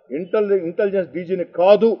ఇంటెలిజెన్స్ డీజీని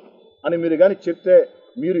కాదు అని మీరు కానీ చెప్తే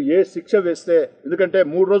మీరు ఏ శిక్ష వేస్తే, ఎందుకంటే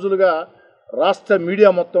 3 రోజులుగా రాష్ట్ర మీడియా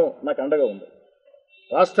మొత్తం నాకు అండగా ఉంది.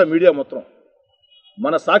 రాష్ట్ర మీడియా మొత్తం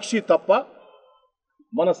మన సాక్షి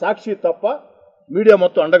తప్ప మీడియా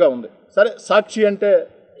మొత్తం అండగా ఉంది. సరే, సాక్షి అంటే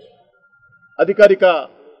అధికారిక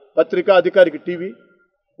పత్రిక, అధికారిక టీవీ.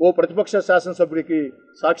 ఓ ప్రతిపక్ష శాసనసభ్యుడికి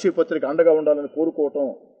సాక్షి పత్రిక అండగా ఉండాలని కోరుకోవటం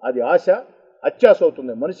అది ఆశ, అత్యాశ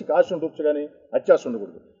అవుతుంది. మనిషికి ఆశ ఉండొచ్చు కానీ అత్యాశ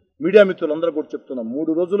ఉండకూడదు. మీడియా మిత్రులందరూ కూడా చెప్తున్నాం,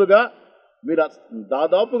 3 రోజులుగా మీరు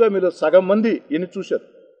దాదాపుగా మీరు సగం మంది ఎన్ని చూశారు.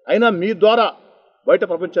 అయినా మీ ద్వారా బయట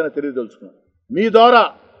ప్రపంచాన్ని తెలియదలుచుకున్నాం. మీ ద్వారా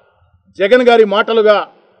జగన్ గారి మాటలుగా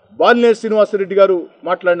బాలినేని శ్రీనివాసరెడ్డి గారు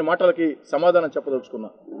మాట్లాడిన మాటలకి సమాధానం చెప్పదలుచుకున్నా.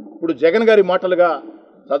 ఇప్పుడు జగన్ గారి మాటలుగా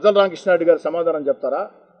సజ్జల రామకృష్ణారెడ్డి గారు సమాధానం చెప్తారా,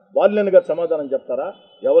 బాలినేని గారు సమాధానం చెప్తారా?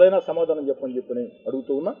 ఎవరైనా సమాధానం చెప్పని చెప్పని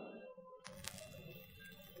అడుగుతూ ఉన్నా.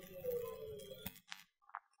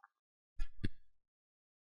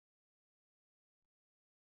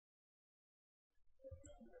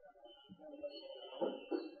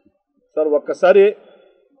 సార్ ఒక్కసారి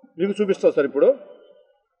మీకు చూపిస్తాను సార్. ఇప్పుడు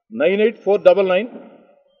 98499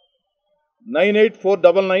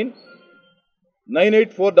 98499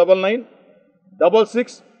 98499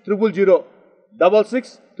 6600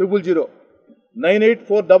 6600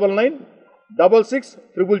 98499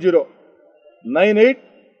 6600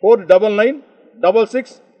 98499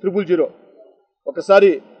 6600.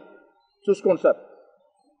 ఒకసారి చూసుకోండి సార్.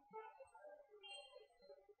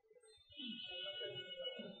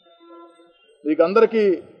 మీకు అందరికీ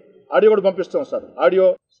ఆడియో కూడా పంపిస్తాం సార్. ఆడియో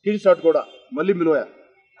స్క్రీన్ షాట్ కూడా మళ్ళీ మిలోయా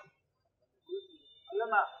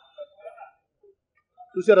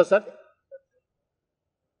చూసారా సార్?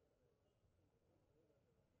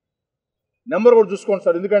 నెంబర్ కూడా చూసుకోండి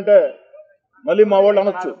సార్. ఎందుకంటే మళ్ళీ మా వాళ్ళు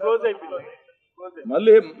అనొచ్చు,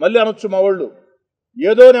 మళ్ళీ అనొచ్చు మా వాళ్ళు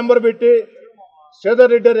ఏదో నెంబర్ పెట్టి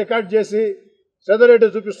శ్రీధర్ రెడ్డి రికార్డ్ చేసి శ్రీధర్ రెడ్డి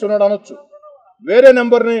చూపిస్తున్నాడు అనొచ్చు. వేరే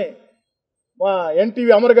నెంబర్ని, మా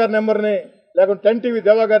ఎన్టీవీ అమర్ గారి నెంబర్ని, లేకుంటే 10 టీవీ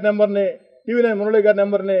దేవా గారి నెంబర్ని, టీవీ9 మురళి గారి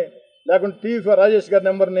నెంబర్ని, లేకుంటే టీవీ4 రాజేష్ గారి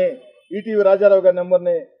నెంబర్ని, ఈటీవీ రాజారావు గారి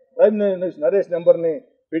నెంబర్ని, ప్రైమ్ నరేష్ నెంబర్ని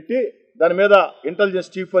పెట్టి దాని మీద ఇంటెలిజెన్స్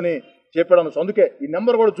చీఫ్ అని చెప్పడం. అందుకే ఈ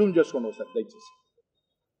నెంబర్ కూడా జూమ్ చేసుకోండి ఒకసారి దయచేసి.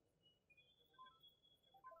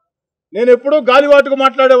 నేను ఎప్పుడూ గాలివాటుకు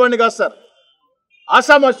మాట్లాడేవాడిని కాదు సార్,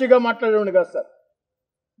 ఆషామాషిగా మాట్లాడేవాడిని కాదు సార్.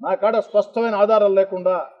 నా కాడ స్పష్టమైన ఆధారాలు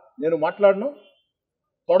లేకుండా నేను మాట్లాడను.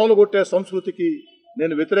 తొడలు కొట్టే సంస్కృతికి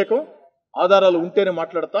నేను వ్యతిరేకం. ఆధారాలు ఉంటేనే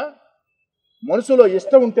మాట్లాడతా. మనసులో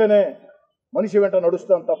ఇష్టం ఉంటేనే మనిషి వెంట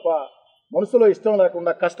నడుస్తాను తప్ప మనసులో ఇష్టం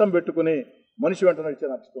లేకుండా కష్టం పెట్టుకుని మనిషి వెంట నడిచే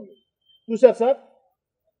నాకు ఇష్టం లేదు. చూశారు సార్,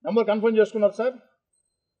 నెంబర్ కన్ఫర్మ్ చేసుకున్నారు సార్?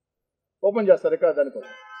 ఓపెన్ చేస్తారు ఇక్కడ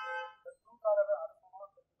దానికోసం.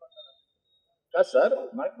 కాదు సార్,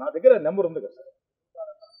 నా దగ్గర నెంబర్ ఉంది కదా సార్.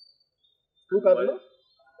 టూ కార్లో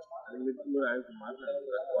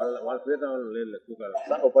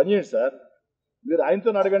సార్ ఒక పని చేయండి సార్, మీరు ఆయనతో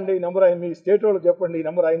అడగండి ఈ నెంబర్, ఆయన మీ స్టేట్ వాళ్ళు చెప్పండి ఈ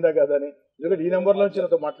నెంబర్ అయిందా కదా అని. ఎందుకంటే ఈ నెంబర్లో నుంచి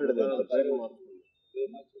నాతో మాట్లాడేది.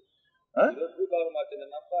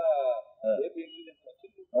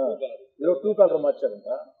 Two caller మార్చారంట.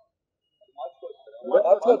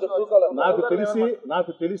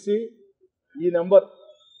 నాకు తెలిసి ఈ నెంబర్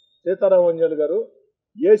సీతారాం వంజాల్ గారు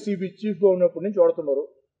ఏసీబీ చీఫ్గా ఉన్నప్పటి నుంచి వాడుతున్నారు.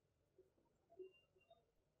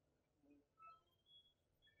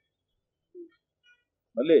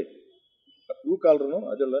 మళ్ళీ టూ కాలర్ను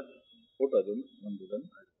అదే ఫోటో అది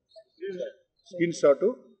స్క్రీన్ షాట్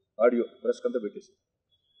ఆడియో ప్రెస్ అంతా పెట్టేసి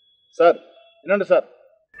సార్ వినండి సార్.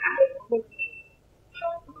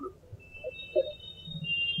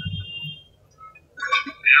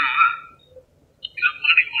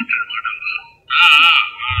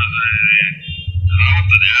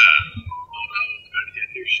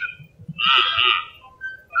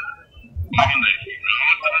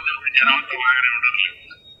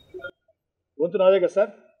 గొంతు నాదే కదా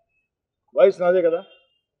సార్, వాయిస్ నాదే కదా.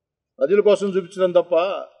 ప్రజల కోసం చూపించడం తప్ప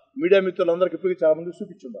మీడియా మిత్రులందరికీ ఇప్పటికీ చాలా మంది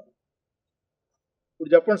చూపించుండాలి.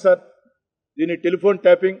 ఇప్పుడు చెప్పండి సార్, దీన్ని టెలిఫోన్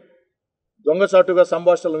ట్యాపింగ్, దొంగసాటుగా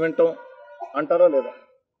సంభాషణలు వినటం అంటారా లేదా?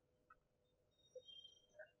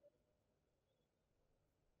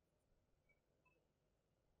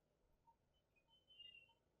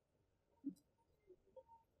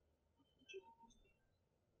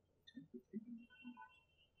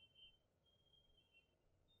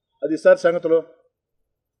 అది సార్ సంగతులు.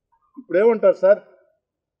 ఇప్పుడు ఏమంటారు సార్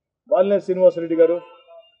బాలినేని శ్రీనివాసరెడ్డి గారు?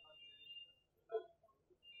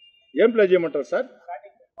 ఏం ప్లే చేయమంటారు సార్?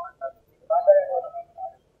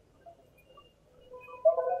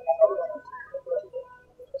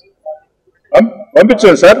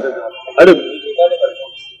 పంపించండి సార్. అది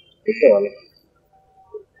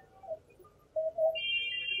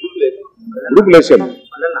గ్రూప్ లేసాను.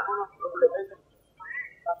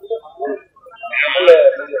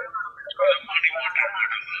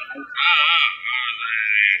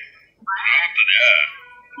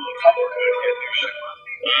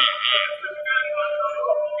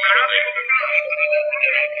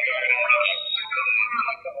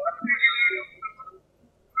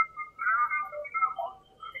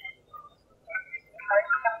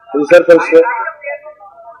 సార్ కలిసి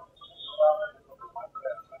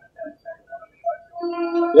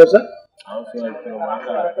సార్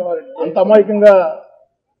అంత అమాయకంగా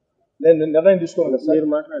నేను నిర్ణయం తీసుకోను కదా సార్.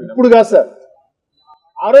 ఇప్పుడు కాదు సార్,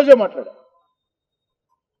 ఆ రోజే మాట్లాడా.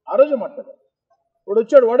 ఇప్పుడు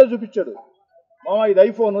వచ్చాడు, వాడే చూపించాడు, మామ ఇది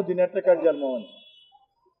ఐఫోన్, దీన్ని ఎట్లా రికార్డ్ చేయాలి మామ అని.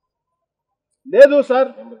 లేదు సార్,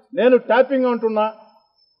 నేను ట్యాపింగ్ అంటున్నా,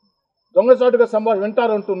 దొంగచాటుగా సంభాషణ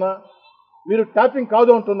వింటారు అంటున్నా, మీరు ట్యాపింగ్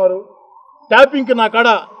కాదు అంటున్నారు. ట్యాపింగ్కి నా కాడ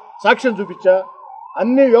సాక్ష్యం చూపించా,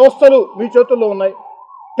 అన్ని వ్యవస్థలు మీ చేతుల్లో ఉన్నాయి.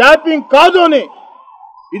 ట్యాపింగ్ కాదు అని,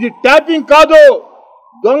 ఇది ట్యాపింగ్ కాదు,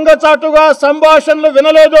 దొంగచాటుగా సంభాషణలు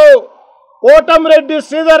వినలేదు. కోటమిరెడ్డి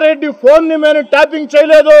శ్రీధర్ రెడ్డి ఫోన్ని మేము ట్యాపింగ్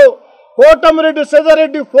చేయలేదు. కోటమిరెడ్డి శ్రీధర్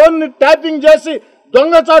రెడ్డి ఫోన్ని ట్యాపింగ్ చేసి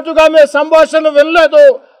దొంగచాటుగా మేము సంభాషణలు వినలేదు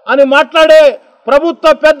అని మాట్లాడే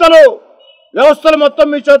ప్రభుత్వ పెద్దలు, వ్యవస్థలు మొత్తం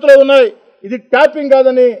మీ చేతిలో ఉన్నాయి. ఇది ట్యాపింగ్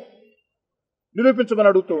కాదని నిరూపించమని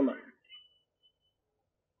అడుగుతూ ఉన్నా.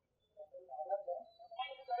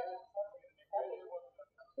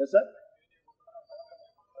 సార్,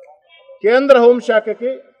 కేంద్ర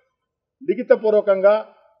హోంశాఖకి లిఖితపూర్వకంగా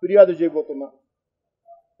ఫిర్యాదు చేయబోతున్నా.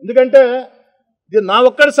 ఎందుకంటే ఇది నా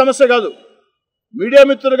ఒక్కడి సమస్య కాదు. మీడియా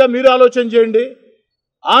మిత్రులుగా మీరు ఆలోచన చేయండి,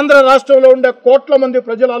 ఆంధ్ర రాష్ట్రంలో ఉండే కోట్ల మంది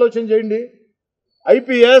ప్రజలు ఆలోచన చేయండి.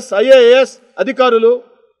 ఐపీఎస్, ఐఏఎస్ అధికారులు,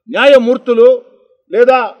 న్యాయమూర్తులు,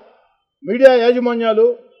 లేదా మీడియా యాజమాన్యాలు,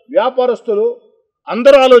 వ్యాపారస్తులు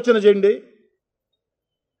అందరూ ఆలోచన చేయండి.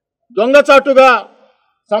 దొంగచాటుగా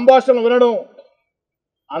సంభాషణలు వినడం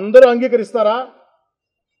అందరూ అంగీకరిస్తారా?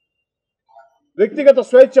 వ్యక్తిగత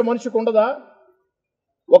స్వేచ్ఛ మనిషికి ఉండదా?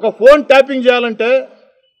 ఒక ఫోన్ ట్యాపింగ్ చేయాలంటే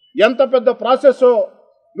ఎంత పెద్ద ప్రాసెస్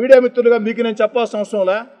మీడియా మిత్రులుగా మీకు నేను చెప్పాల్సిన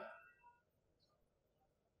అవసరంలే.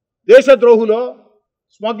 దేశద్రోహులో,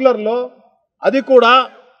 స్మగ్లర్లో, అది కూడా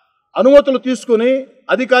అనుమతులు తీసుకుని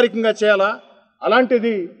అధికారికంగా చేయాలా?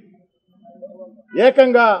 అలాంటిది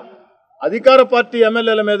ఏకంగా అధికార పార్టీ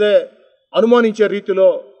ఎమ్మెల్యేల మీదే అనుమానించే రీతిలో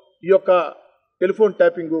ఈ యొక్క టెలిఫోన్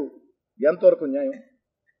ట్యాపింగు ఎంతవరకు న్యాయం?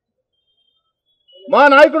 మా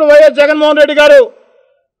నాయకుడు వైఎస్ జగన్మోహన్ రెడ్డి గారు,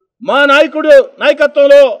 మా నాయకుడు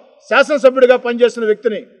నాయకత్వంలో శాసనసభ్యుడిగా పనిచేసిన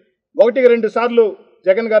వ్యక్తిని 1-2 సార్లు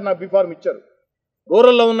జగన్ గారు నాకు బిఫార్మ్ ఇచ్చారు.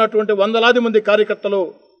 రూరల్లో ఉన్నటువంటి వందలాది మంది కార్యకర్తలు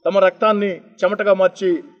తమ రక్తాన్ని చెమటగా మార్చి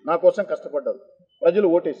నా కోసం కష్టపడ్డారు. ప్రజలు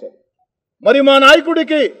ఓటేశారు. మరి మా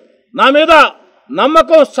నాయకుడికి నా మీద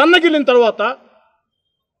నమ్మకం సన్నగిలిన తర్వాత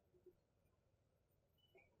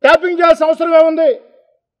ట్యాపింగ్ చేయాల్సిన అవసరం ఏముంది?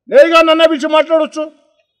 నేరుగా నన్నే పిలిచి మాట్లాడవచ్చు.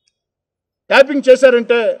 ట్యాపింగ్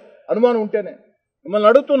చేశారంటే అనుమానం ఉంటేనే. మిమ్మల్ని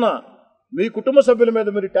అడుగుతున్నా, మీ కుటుంబ సభ్యుల మీద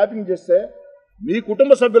మీరు ట్యాపింగ్ చేస్తే, మీ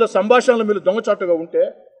కుటుంబ సభ్యుల సంభాషణలు మీరు దొంగచాటుగా ఉంటే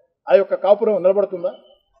ఆ యొక్క కాపురం నిలబడుతుందా?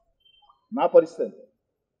 నా పరిస్థితి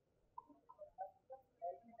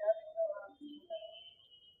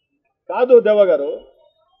కాదు దేవ గారు.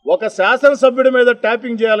 ఒక శాసనసభ్యుడి మీద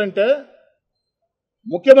ట్యాపింగ్ చేయాలంటే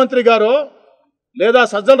ముఖ్యమంత్రి గారు లేదా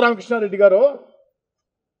సజ్జల రామకృష్ణారెడ్డి గారు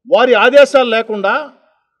వారి ఆదేశాలు లేకుండా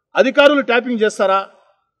అధికారులు ట్యాపింగ్ చేస్తారా?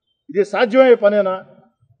 ఇది సాధ్యమయ్యే పనేనా?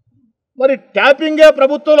 మరి ట్యాపింగే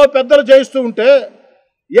ప్రభుత్వంలో పెద్దలు చేయిస్తూ ఉంటే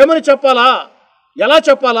ఏమని చెప్పాలా? ఎలా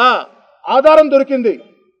చెప్పాలా? ఆధారం దొరికింది.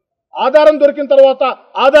 ఆధారం దొరికిన తర్వాత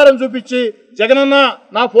ఆధారం చూపించి జగనన్న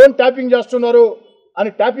నా ఫోన్ ట్యాపింగ్ చేస్తున్నారు అని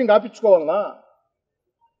ట్యాపింగ్ ఆపించుకోవాలనా?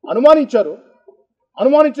 అనుమానించారు.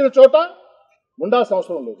 అనుమానించిన చోట ఉండాల్సిన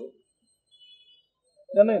అవసరం లేదు.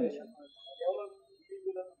 నిర్ణయం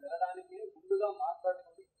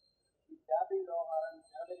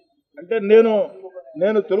అంటే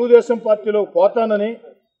నేను తెలుగుదేశం పార్టీలో పోతానని,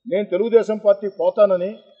 నేను తెలుగుదేశం పార్టీ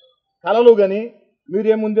పోతానని కలలు గని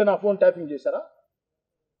మీరేముందే నా ఫోన్ ట్యాపింగ్ చేశారా?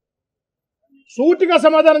 సూటిగా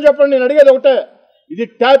సమాధానం చెప్పండి. నేను అడిగేది ఒకటే, ఇది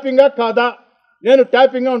ట్యాపింగా కాదా? నేను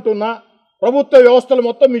ట్యాపింగ్గా అంటున్నా. ప్రభుత్వ వ్యవస్థలు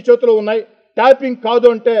మొత్తం మీ చేతిలో ఉన్నాయి. ట్యాపింగ్ కాదు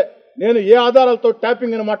అంటే నేను ఏ ఆధారాలతో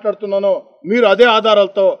ట్యాపింగ్ అని మాట్లాడుతున్నానో మీరు అదే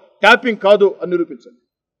ఆధారాలతో ట్యాపింగ్ కాదు అని నిరూపించండి.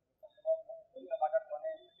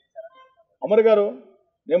 అమర్ గారు,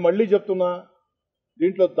 నేను మళ్ళీ చెప్తున్నా,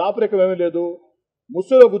 దీంట్లో దాపరికం ఏమీ లేదు,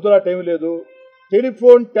 ముసులో గుద్దులాట ఏమీ లేదు.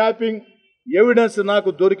 టెలిఫోన్ ట్యాపింగ్ ఎవిడెన్స్ నాకు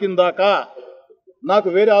దొరికిందాకా నాకు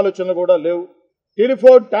వేరే ఆలోచనలు కూడా లేవు.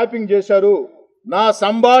 టెలిఫోన్ ట్యాపింగ్ చేశారు, నా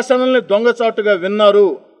సంభాషణల్ని దొంగచాటుగా విన్నారు,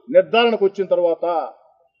 నిర్ధారణకు వచ్చిన తర్వాత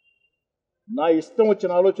నా ఇష్టం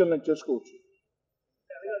వచ్చిన ఆలోచనలు నేను చేసుకోవచ్చు.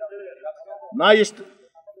 నా ఇష్టం.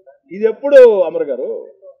 ఇది ఎప్పుడు అమర్ గారు?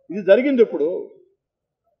 ఇది జరిగింది ఎప్పుడు?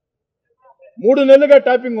 3 నెలలుగా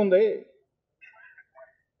ట్యాపింగ్ ఉంది.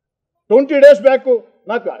 20 days బ్యాక్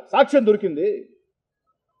నాకు సాక్ష్యం దొరికింది.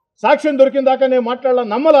 సాక్ష్యం దొరికిన దాకా నేను మాట్లాడాల,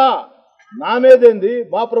 నమ్మలా. నా మీదేంది,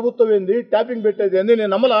 మా ప్రభుత్వం ఏంది, ట్యాపింగ్ పెట్టేది ఏంది,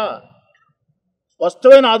 నేను నమ్మలా.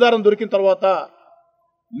 స్పష్టమైన ఆధారం దొరికిన తర్వాత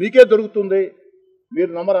మీకే దొరుకుతుంది,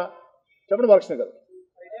 మీరు నమ్మరా? చెప్పండి బాలకృష్ణ గారు.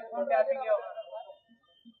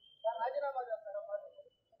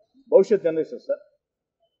 భవిష్యత్ జనరేషన్ సార్.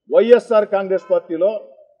 వైఎస్ఆర్ కాంగ్రెస్ పార్టీలో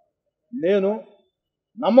నేను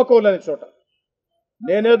నమ్మకం లేని చోట,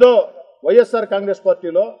 నేనేదో వైఎస్ఆర్ కాంగ్రెస్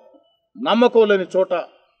పార్టీలో నమ్మకం లేని చోట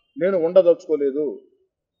నేను ఉండదలుచుకోలేదు.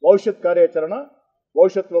 భవిష్యత్ కార్యాచరణ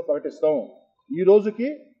భవిష్యత్తులో ప్రకటిస్తాం. ఈ రోజుకి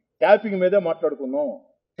ట్యాపింగ్ మీదే మాట్లాడుకున్నాం.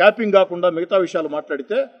 ట్యాపింగ్ కాకుండా మిగతా విషయాలు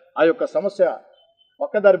మాట్లాడితే ఆ యొక్క సమస్య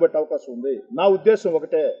పక్కదారి పెట్టే అవకాశం ఉంది. నా ఉద్దేశం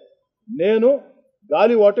ఒకటే, నేను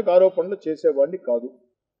గాలివాటుకు ఆరోపణలు చేసేవాడిని కాదు,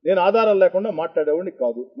 నేను ఆధారాలు లేకుండా మాట్లాడేవాడిని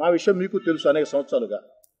కాదు. నా విషయం మీకు తెలుసు, అనేక సంవత్సరాలుగా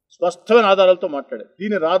స్పష్టమైన ఆధారాలతో మాట్లాడే.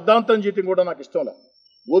 దీన్ని రాద్ధాంతం చేయటం కూడా నాకు ఇష్టం లే.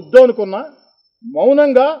 వద్దు అనుకున్నా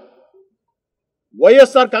మౌనంగా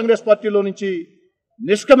వైఎస్ఆర్ కాంగ్రెస్ పార్టీలో నుంచి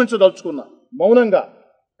నిష్క్రమించదలుచుకున్నా మౌనంగా.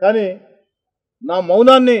 కానీ నా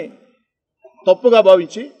మౌనాన్ని తప్పుగా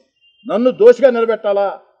భావించి నన్ను దోషిగా నిలబెట్టాలా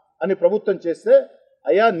అని ప్రభుత్వం చేస్తే,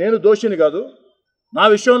 అయ్యా నేను దోషిని కాదు, నా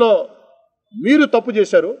విషయంలో మీరు తప్పు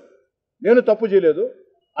చేశారు, నేను తప్పు చేయలేదు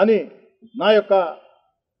అని నా యొక్క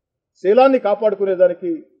శీలాన్ని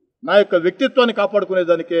కాపాడుకునేదానికి, నా యొక్క వ్యక్తిత్వాన్ని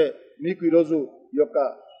కాపాడుకునేదానికే మీకు ఈరోజు ఈ యొక్క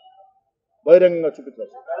బహిరంగంగా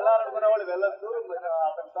చూపించారు.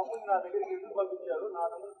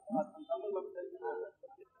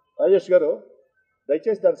 రాజేష్ గారు,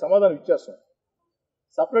 దయచేసి దానికి సమాధానం ఇచ్చేస్తాం.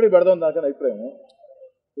 సపరేట్గా పెడదాం దానికని అభిప్రాయం.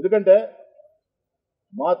 ఎందుకంటే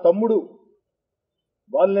మా తమ్ముడు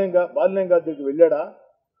బాలినేని గారి దగ్గరికి వెళ్ళాడా?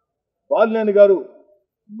 బాలినేని గారు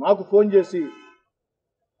నాకు ఫోన్ చేసి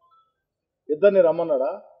ఇద్దరిని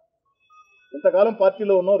రమ్మన్నాడా? ఇంతకాలం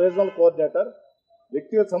పార్టీలో ఉన్న రీజనల్ కోఆర్డినేటర్,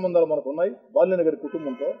 వ్యక్తిగత సంబంధాలు మనకు ఉన్నాయి బాలినేని గారి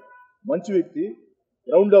కుటుంబంతో. మంచి వ్యక్తి,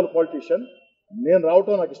 గ్రౌండ్ లెవెల్ పాలిటీషియన్. నేను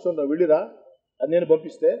రావటం నాకు ఇష్టం, వెళ్ళిరా అని నేను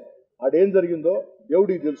పంపిస్తే ఆడేం జరిగిందో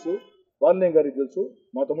దేవుడికి తెలుసు, బాలినేని గారికి తెలుసు,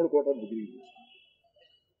 మా తమ్ముడు కోట డిగ్రీ తెలుసు.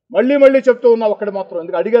 మళ్ళీ చెప్తూ ఉన్నా ఒక్కటి మాత్రం,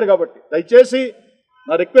 ఎందుకు అడిగారు కాబట్టి దయచేసి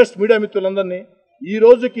నా రిక్వెస్ట్ మీడియా మిత్రులందరినీ, ఈ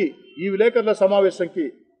రోజుకి ఈ విలేకరుల సమావేశంకి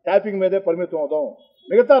ట్యాపింగ్ మీదే పరిమితం అవుదాం.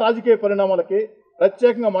 మిగతా రాజకీయ పరిణామాలకి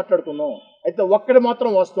ప్రత్యేకంగా మాట్లాడుకుందాం. అయితే ఒక్కటి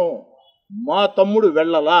మాత్రం వాస్తవం, మా తమ్ముడు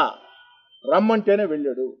వెళ్ళలా, రమ్మంటేనే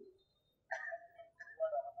వెళ్ళాడు.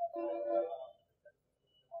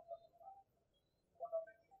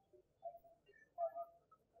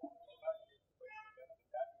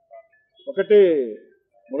 ఒకటి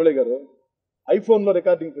మురళి గారు, ఐఫోన్లో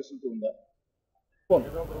రికార్డింగ్ ఫెసిలిటీ ఉందా? ఫోన్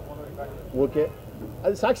ఓకే,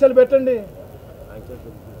 అది సాక్ష్యాలు పెట్టండి,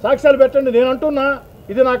 సాక్ష్యాలు పెట్టండి. నేను అంటున్నా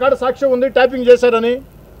ఇది నా కాడ సాక్ష్యం ఉంది, ట్యాపింగ్ చేశారని.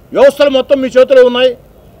 వ్యవస్థలు మొత్తం మీ చేతిలో ఉన్నాయి.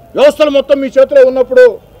 వ్యవస్థలు మొత్తం మీ చేతిలో ఉన్నప్పుడు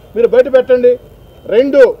మీరు బయట పెట్టండి.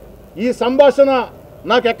 రెండు, ఈ సంభాషణ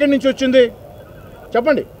నాకు ఎక్కడి నుంచి వచ్చింది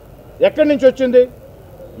చెప్పండి, ఎక్కడి నుంచి వచ్చింది?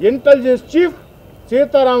 ఇంటెలిజెన్స్ చీఫ్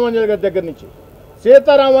సీతారామాంజలి గారి దగ్గర నుంచి.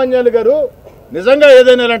 సీతారామాంజలి గారు నిజంగా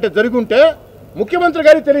ఏదైనా ఇలాంటి జరిగి ఉంటే ముఖ్యమంత్రి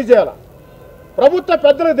గారికి తెలియజేయాలా, ప్రభుత్వ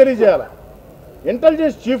పెద్దలకు తెలియజేయాలా.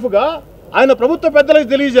 ఇంటెలిజెన్స్ చీఫ్గా ఆయన ప్రభుత్వ పెద్దలకు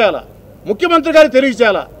తెలియజేయాలా, ముఖ్యమంత్రి గారికి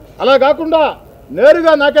తెలియజేయాలా. అలా కాకుండా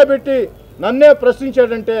నేరుగా నాకే పెట్టి నన్నే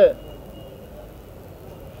ప్రశ్నించాడంటే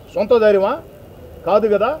సొంత ధైర్యమా? కాదు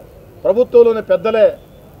కదా. ప్రభుత్వంలోని పెద్దలే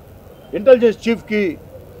ఇంటెలిజెన్స్ చీఫ్కి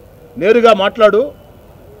నేరుగా మాట్లాడు,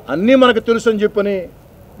 అన్నీ మనకు తెలుసు అని చెప్పని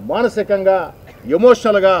మానసికంగా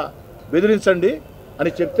ఎమోషనల్గా బెదిరించండి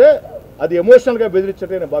అని చెప్తే అది ఎమోషనల్గా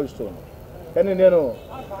బెదిరించటే నేను భావిస్తూ ఉన్నాను. కానీ నేను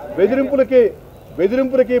బెదిరింపులకి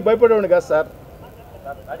భయపడేవాడిని కాదు సార్.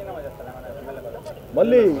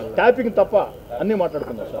 మళ్ళీ ట్యాపింగ్ తప్ప అన్నీ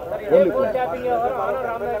మాట్లాడుకున్నాం సార్. ఓన్లీ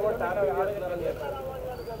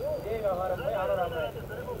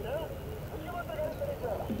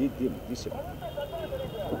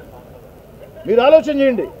మీరు ఆలోచన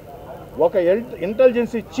చేయండి. ఒక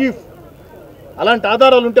ఇంటెలిజెన్సీ చీఫ్ అలాంటి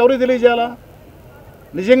ఆధారాలు ఉంటే ఎవరికి తెలియజేయాలా?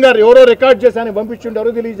 నిజంగా ఎవరో రికార్డ్ చేసి ఆయన పంపించుంటే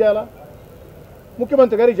ఎవరికి తెలియజేయాలా?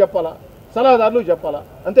 ముఖ్యమంత్రి గారికి చెప్పాలా, సలహాదారులు చెప్పాలా,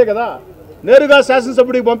 అంతే కదా. నేరుగా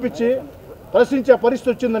శాసనసభ్యుడికి పంపించి ప్రశ్నించే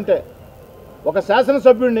పరిస్థితి వచ్చిందంటే, ఒక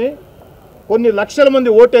శాసనసభ్యుడిని కొన్ని లక్షల మంది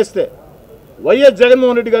ఓటేస్తే వైఎస్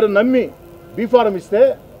జగన్మోహన్ రెడ్డి గారు నమ్మి బీఫారం ఇస్తే,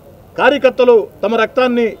 కార్యకర్తలు తమ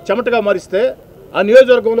రక్తాన్ని చెమటగా మారిస్తే, ఆ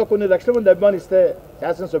నియోజకవర్గంలో కొన్ని లక్షల మంది అభిమానిస్తే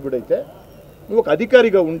శాసనసభ్యుడైతే, నువ్వు ఒక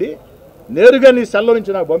అధికారిగా ఉండి నేరుగా నీ సెల్లో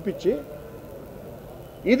నుంచి నాకు పంపించి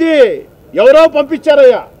ఇది ఎవరో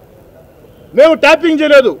పంపించారయ్యా, మేము ట్యాపింగ్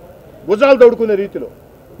చేయలేదు, భుజాలు దౌడుకునే రీతిలో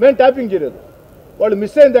మేము ట్యాపింగ్ చేయలేదు. వాళ్ళు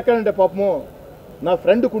మిస్ అయింది ఎక్కడంటే పాపము నా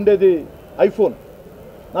ఫ్రెండ్కి ఉండేది ఐఫోన్,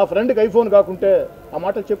 నా ఫ్రెండ్కి ఐఫోన్ కాకుంటే ఆ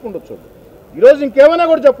మాటలు చెప్పు ఉండొచ్చు. ఈరోజు ఇంకేమైనా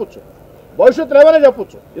కూడా చెప్పొచ్చు, భవిష్యత్తులో ఏమైనా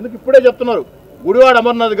చెప్పొచ్చు. ఎందుకు ఇప్పుడే చెప్తున్నారు? గుడివాడ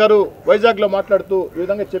అమర్నాథ్ గారు వైజాగ్లో మాట్లాడుతూ ఈ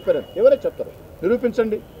విధంగా చెప్పారని ఎవరైనా చెప్తారు,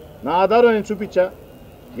 నిరూపించండి. నా ఆధారం నేను చూపించా.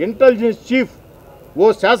 ఇంటెలిజెన్స్ చీఫ్ ఓ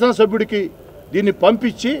శాసనసభ్యుడికి దీన్ని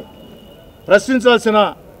పంపించి ప్రశ్నించాల్సిన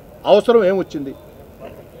అవసరం ఏమొచ్చింది?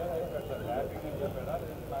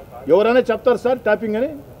 ఎవరైనా చెప్తారు సార్ ట్యాపింగ్ అని?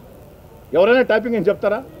 ఎవరైనా ట్యాపింగ్ అని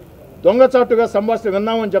చెప్తారా? దొంగచాటుగా సంభాషణ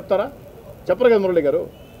విన్నామని చెప్తారా? చెప్పరు కదా మురళి గారు.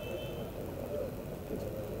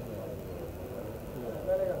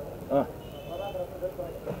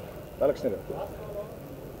 బాలకృష్ణ గారు,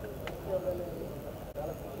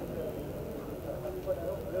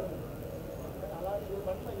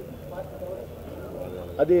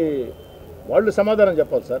 అది వాళ్ళు సమాధానం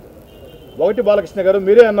చెప్పాలి సార్. ఒకటి బాలకృష్ణ గారు,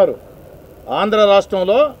 మీరే అన్నారు ఆంధ్ర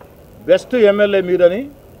రాష్ట్రంలో బెస్ట్ ఎమ్మెల్యే మీరని,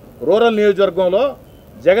 రూరల్ నియోజకవర్గంలో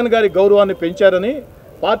జగన్ గారి గౌరవాన్ని పెంచారని,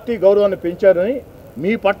 పార్టీ గౌరవాన్ని పెంచారని,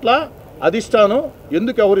 మీ పట్ల అధిష్టానం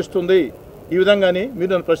ఎందుకు వ్యవహరిస్తుంది ఈ విధంగాని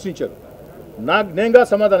మీరు నన్ను ప్రశ్నించారు. నేనుగా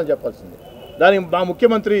సమాధానం చెప్పాల్సింది. దానికి మా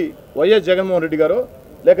ముఖ్యమంత్రి వైఎస్ జగన్మోహన్ రెడ్డి గారు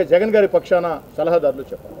లేక జగన్ గారి పక్షాన సలహాదారులు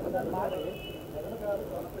చెప్పాలి.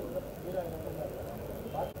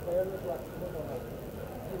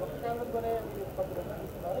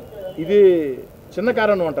 ఇది చిన్న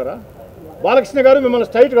కారణం అంటారా? బాలకృష్ణ గారు, మిమ్మల్ని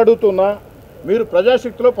స్ట్రైట్గా అడుగుతున్నా, మీరు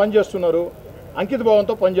ప్రజాశక్తిలో పనిచేస్తున్నారు, అంకిత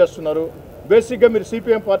భావంతో పనిచేస్తున్నారు. బేసిక్గా మీరు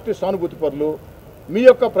సిపిఎం పార్టీ సానుభూతి పరులు. మీ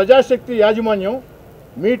యొక్క ప్రజాశక్తి యాజమాన్యం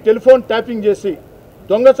మీ టెలిఫోన్ ట్యాపింగ్ చేసి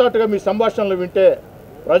దొంగచాటుగా మీ సంభాషణలు వింటే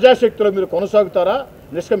ప్రజాశక్తిలో మీరు కొనసాగుతారా,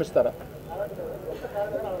 నిష్క్రమిస్తారా?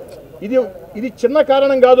 ఇది చిన్న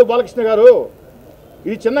కారణం కాదు బాలకృష్ణ గారు,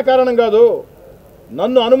 ఇది చిన్న కారణం కాదు.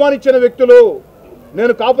 నన్ను అనుమానించిన వ్యక్తులు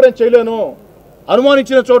నేను కాపురం చేయలేను,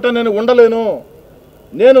 అనుమానించిన చోట నేను ఉండలేను.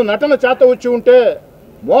 నేను నటన చేత వచ్చి ఉంటే,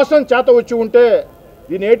 మోసం చేత వచ్చి ఉంటే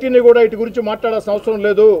దీని ఏటీని కూడా ఇటు గురించి మాట్లాడాల్సిన అవసరం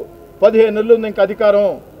లేదు. 15 నెలలు ఉంది ఇంకా అధికారం,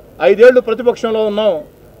 5 ఏళ్ళు ప్రతిపక్షంలో ఉన్నాం,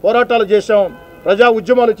 పోరాటాలు చేశాం, ప్రజా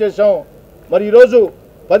ఉద్యమాలు చేశాం. మరి ఈరోజు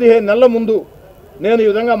 15 నెలల ముందు నేను ఈ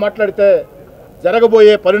విధంగా మాట్లాడితే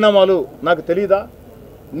జరగబోయే పరిణామాలు నాకు తెలియదా?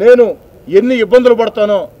 నేను ఎన్ని ఇబ్బందులు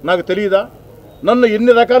పడతానో నాకు తెలియదా? నన్ను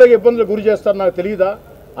ఎన్ని రకాలుగా ఇబ్బందులు గురి చేస్తారో నాకు తెలియదా?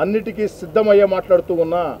 అన్నిటికీ సిద్ధమయ్యే మాట్లాడుతూ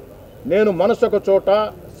ఉన్నా. నేను మనసు ఒక చోట,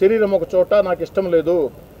 శరీరం ఒక చోట, నాకు ఇష్టం లేదు.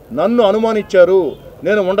 నన్ను అనుమానించారు,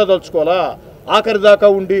 నేను ఉండదలుచుకోవాలా. ఆఖరి దాకా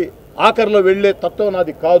ఉండి ఆఖరిలో వెళ్ళే తత్వం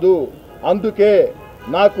నాది కాదు. అందుకే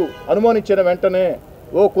నాకు అనుమానించిన వెంటనే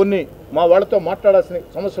కొన్ని మా వాళ్ళతో మాట్లాడాల్సిన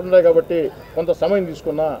సమస్యలు ఉన్నాయి కాబట్టి కొంత సమయం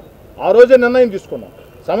తీసుకున్నా. ఆ రోజే నిర్ణయం తీసుకున్నా,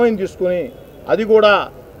 సమయం తీసుకుని అది కూడా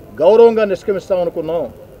గౌరవంగా నిష్క్రమిస్తామనుకున్నాం.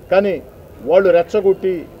 కానీ వాళ్ళు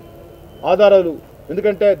రెచ్చగొట్టి ఆధారాలు,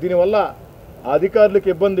 ఎందుకంటే దీనివల్ల ఆ అధికారులకు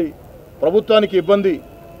ఇబ్బంది, ప్రభుత్వానికి ఇబ్బంది,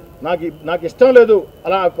 నాకు ఇష్టం లేదు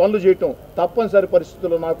అలా పనులు చేయటం, తప్పనిసరి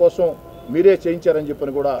పరిస్థితుల్లో నా కోసం మీరే చేయించారని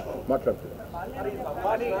చెప్పని కూడా మాట్లాడుతున్నారు.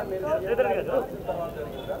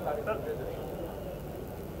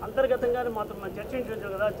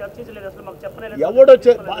 ఎవడో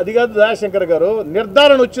అది కాదు దయాశంకర్ గారు,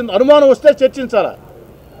 నిర్ధారణ వచ్చింది, అనుమానం వస్తే చర్చించాలా,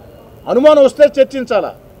 అనుమానం వస్తే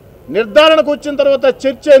చర్చించాలా. నిర్ధారణకు వచ్చిన తర్వాత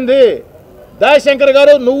చర్చ ఏంది? దయాశంకర్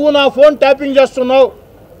గారు, నువ్వు నా ఫోన్ ట్యాపింగ్ చేస్తున్నావు,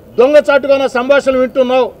 దొంగచాటుగా నా సంభాషణలు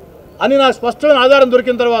వింటున్నావు అని నాకు స్పష్టమైన ఆధారం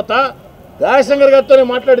దొరికిన తర్వాత దయాశంకర్ గారితోనే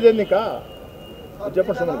మాట్లాడేది ఇంకా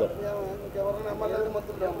చెప్పండి సుమన్ గారు.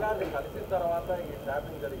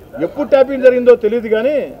 ఎప్పుడు ట్యాపింగ్ జరిగిందో తెలియదు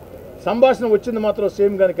కానీ సంభాషణ వచ్చింది మాత్రం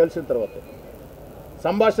సేమ్ కానీ కలిసిన తర్వాత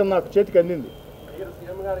సంభాషణ నాకు చేతికి అందింది.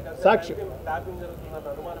 సాక్షి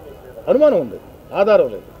అనుమానం ఉంది, ఆధారం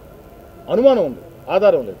లేదు. అనుమానం ఉంది,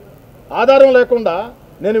 ఆధారం లేదు. ఆధారం లేకుండా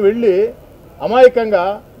నేను వెళ్ళి అమాయకంగా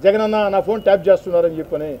జగనన్న నా ఫోన్ ట్యాప్ చేస్తున్నారని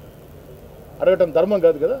చెప్పని అడగటం ధర్మం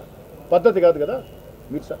కాదు కదా, పద్ధతి కాదు కదా.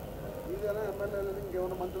 మీరు సార్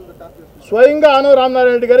స్వయంగా ఆనవ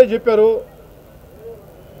రామనారాయణ రెడ్డి గారే చెప్పారు,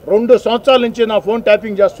 2 సంవత్సరాల నుంచి నా ఫోన్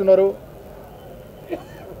ట్యాపింగ్ చేస్తున్నారు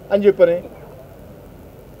అని చెప్పని.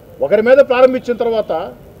 ఒకరి మీద ప్రారంభించిన తర్వాత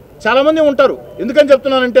చాలామంది ఉంటారు. ఎందుకని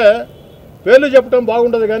చెప్తున్నానంటే పేర్లు చెప్పడం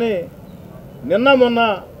బాగుండదు కానీ నిన్న మొన్న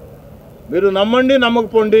మీరు నమ్మండి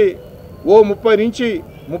నమ్మకపోండి ఓ 30 నుంచి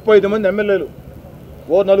 35 మంది ఎమ్మెల్యేలు,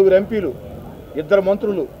 ఓ 4 ఎంపీలు, 2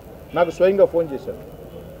 మంత్రులు నాకు స్వయంగా ఫోన్ చేశారు.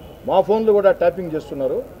 మా ఫోన్లు కూడా ట్యాపింగ్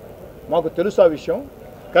చేస్తున్నారు, మాకు తెలుసు ఆ విషయం,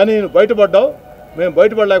 కానీ నేను బయటపడ్డావు, మేము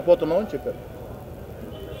బయటపడలేకపోతున్నాం అని చెప్పారు.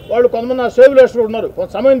 వాళ్ళు కొంతమంది నా సేవ్ లిస్టులో ఉన్నారు, కొంత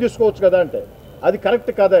సమయం తీసుకోవచ్చు కదా అంటే అది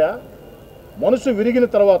కరెక్ట్ కాదయా. మనసు విరిగిన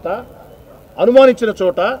తర్వాత అనుమానించిన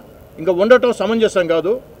చోట ఇంకా ఉండటం సమంజసం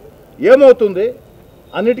కాదు. ఏమవుతుంది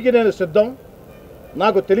అన్నిటికీ నేను సిద్ధం.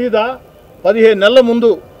 నాకు తెలియదా 15 నెలల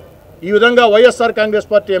ముందు ఈ విధంగా వైఎస్ఆర్ కాంగ్రెస్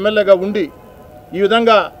పార్టీ ఎమ్మెల్యేగా ఉండి ఈ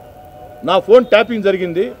విధంగా నా ఫోన్ ట్యాపింగ్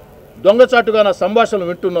జరిగింది, దొంగచాటుగా నా సంభాషణలు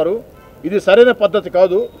వింటున్నారు, ఇది సరైన పద్ధతి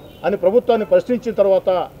కాదు అని ప్రభుత్వాన్ని ప్రశ్నించిన తర్వాత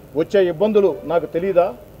వచ్చే ఇబ్బందులు నాకు తెలియదా?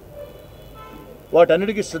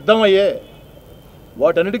 వాటన్నిటికీ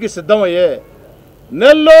సిద్ధమయ్యే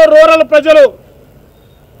నెల్లూరు రూరల్ ప్రజలు,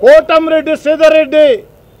 కోటంరెడ్డి శ్రీధర్ రెడ్డి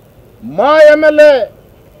మా ఎమ్మెల్యే,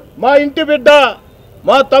 మా ఇంటి బిడ్డ,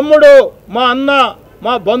 మా తమ్ముడు, మా అన్న,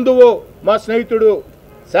 మా బంధువు, మా స్నేహితుడు,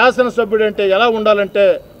 శాసనసభ్యుడు అంటే ఎలా ఉండాలంటే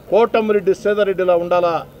కోటంరెడ్డి శ్రీధర్ రెడ్డిలా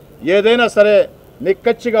ఉండాలా. ఏదైనా సరే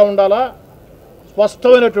నిక్కచ్చిగా ఉండాలా,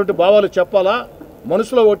 స్పష్టమైనటువంటి భావాలు చెప్పాలా,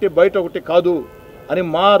 మనసులో ఒకటి బయట ఒకటి కాదు అని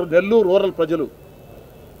మా నెల్లూరు రూరల్ ప్రజలు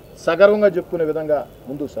సగర్వంగా చెప్పుకునే విధంగా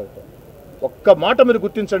ముందుకు సాగుతాం. ఒక్క మాట మీరు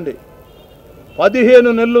గుర్తించండి,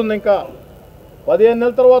 15 నెలలు ఉంది, ఇంకా 15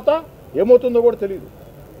 నెలల తర్వాత ఏమవుతుందో కూడా తెలియదు.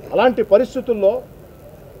 అలాంటి పరిస్థితుల్లో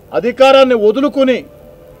అధికారాన్ని వదులుకొని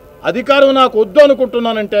అధికారం నాకు వద్దు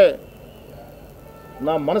అనుకుంటున్నానంటే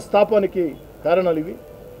నా మనస్తాపానికి కారణాలు ఇవి.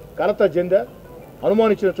 కలత చెందా,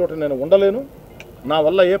 అనుమానించిన చోట నేను ఉండలేను, నా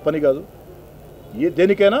వల్ల ఏ పని కాదు.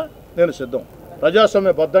 దేనికైనా నేను సిద్ధం,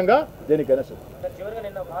 ప్రజాస్వామ్యబద్ధంగా దేనికైనా సిద్ధం.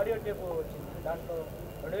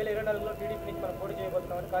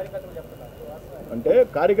 అంటే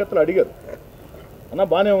కార్యకర్తలు అడిగారు, అన్న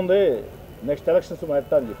బాగానే ఉంది, నెక్స్ట్ ఎలక్షన్స్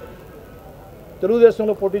ఎట్టా అని చెప్పి.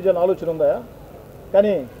 తెలుగుదేశంలో పోటీ చేయాలని ఆలోచన ఉందా?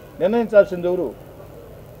 కానీ నిర్ణయించాల్సింది ఎవరు?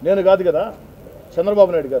 నేను కాదు కదా,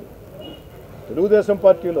 చంద్రబాబు నాయుడు గారు. తెలుగుదేశం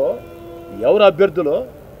పార్టీలో ఎవరు అభ్యర్థులో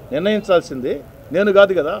నిర్ణయించాల్సింది నేను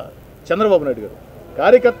కాదు కదా, చంద్రబాబు నాయుడు గారు.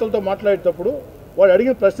 కార్యకర్తలతో మాట్లాడేటప్పుడు వాడు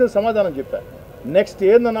అడిగిన ప్రశ్నకు సమాధానం చెప్పారు. నెక్స్ట్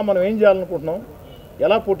ఏందన్నా మనం ఏం చేయాలనుకుంటున్నాం,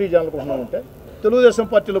 ఎలా పోటీ చేయాలనుకుంటున్నాం అంటే తెలుగుదేశం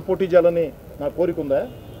పార్టీలో పోటీ చేయాలని నా కోరిక ఉందా?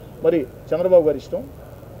 మరి చంద్రబాబు గారి ఇష్టం,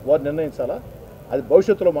 వారు నిర్ణయించాలా, అది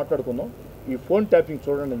భవిష్యత్తులో మాట్లాడుకుందాం. ఈ ఫోన్ ట్యాపింగ్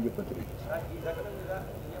చూడండి అని చెప్పి తెలియదు.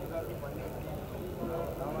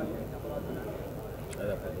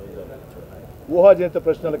 ఊహాజనిత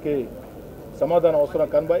ప్రశ్నలకి సమాధానం అవసరం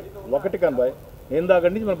కన్బాయ్, ఒకటి కన్బాయ్. ఇందాక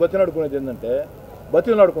నుంచి మనం బతిలాడుకునేది ఏంటంటే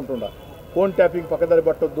బతిలాడుకుంటుండా ఫోన్ ట్యాపింగ్ పక్కదారి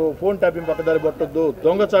పట్టొద్దు, ఫోన్ ట్యాపింగ్ పక్కదారి పట్టొద్దు,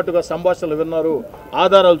 దొంగచాటుగా సంభాషణలు విన్నారు,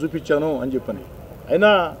 ఆధారాలు చూపించాను అని చెప్పని.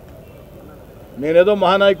 అయినా నేనేదో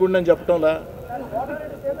మహానాయకుడిని అని చెప్పటంలా.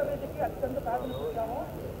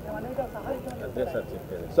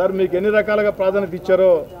 సార్ మీకు ఎన్ని రకాలుగా ప్రాధాన్యత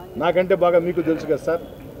ఇచ్చారో నాకంటే బాగా మీకు తెలుసు కదా సార్.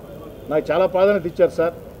 నాకు చాలా ప్రాధాన్యత ఇచ్చారు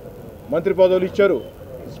సార్. మంత్రి పదవులు ఇచ్చారు,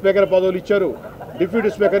 స్పీకర్ పదవులు ఇచ్చారు, డిప్యూటీ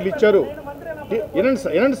స్పీకర్లు ఇచ్చారు.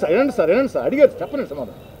 వినండి సార్ అడిగారు, చెప్పండి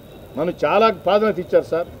సమాధానం. నన్ను చాలా ప్రాధాన్యత ఇచ్చారు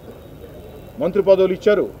సార్. మంత్రి పదవులు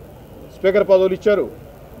ఇచ్చారు, స్పీకర్ పదవులు ఇచ్చారు,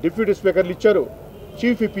 డిప్యూటీ స్పీకర్లు ఇచ్చారు,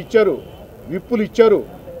 చీఫ్ విప్ ఇచ్చారు, విప్పులు ఇచ్చారు,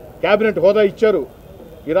 క్యాబినెట్ హోదా ఇచ్చారు.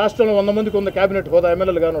 ఈ రాష్ట్రంలో 100 మందికి ఉంది క్యాబినెట్ హోదా,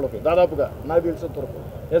 ఎమ్మెల్యేలు కాని వాళ్ళకి దాదాపుగా నాకు తెలిసినంత వరకు.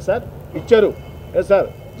 సార్ ఇచ్చారు. సార్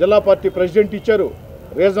జిల్లా పార్టీ ప్రెసిడెంట్ ఇచ్చారు,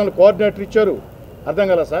 రీజనల్ కోఆర్డినేటర్ ఇచ్చారు. అర్థం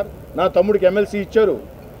కదా సార్, నా తమ్ముడికి ఎమ్మెల్సీ ఇచ్చారు.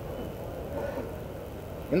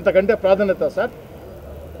 ఇంతకంటే ప్రాధాన్యత సార్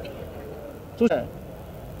చూసా.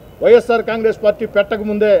 వైఎస్ఆర్ కాంగ్రెస్ పార్టీ పెట్టక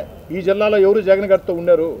ముందే ఈ జిల్లాలో ఎవరు జగన్ గారితో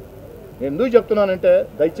ఉన్నారు. నేను ఎందుకు చెప్తున్నానంటే,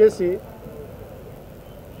 దయచేసి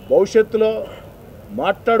భవిష్యత్తులో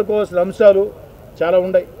మాట్లాడుకోవాల్సిన అంశాలు చాలా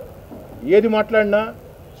ఉన్నాయి. ఏది మాట్లాడినా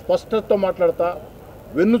స్పష్టతతో మాట్లాడతా,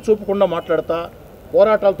 వెన్ను చూపకుండా మాట్లాడతా,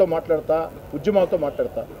 పోరాటాలతో మాట్లాడతా, ఉద్యమాలతో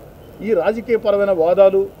మాట్లాడతా. ఈ రాజకీయపరమైన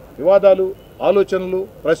వాదాలు, వివాదాలు, ఆలోచనలు,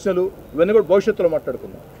 ప్రశ్నలు ఇవన్నీ కూడా భవిష్యత్తులో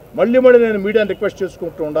మాట్లాడుకుందాం. మళ్ళీ నేను మీడియాని రిక్వెస్ట్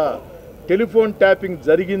చేసుకుంటుండా, టెలిఫోన్ ట్యాపింగ్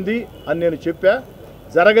జరిగింది అని నేను చెప్పా,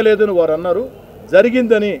 జరగలేదని వారు అన్నారు.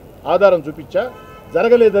 జరిగిందని ఆధారం చూపించా,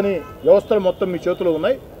 జరగలేదని వ్యవస్థలు మొత్తం మీ చేతిలో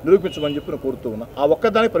ఉన్నాయి, నిరూపించమని చెప్పి నేను కోరుతూ ఉన్నా. ఆ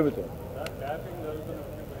ఒక్కదానికి పరిమితం.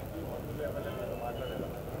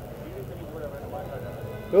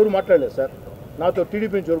 ఎవరు మాట్లాడలేదు సార్, నాతో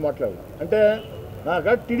టీడీపీ నుంచి ఎవరు మాట్లాడలేదు. అంటే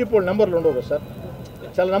నాకు టీడీపీ వాళ్ళ నెంబర్లు ఉండవు కదా సార్,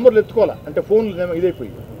 చాలా నెంబర్లు ఎత్తుకోవాలా అంటే ఫోన్లు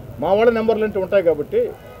ఇదైపోయి. మా వాళ్ళ నెంబర్లు అంటే ఉంటాయి కాబట్టి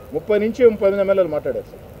 30 నుంచి 35 ఎమ్మెల్యేలు మాట్లాడారు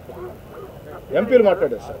సార్, ఎంపీలు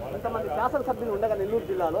మాట్లాడారు సార్.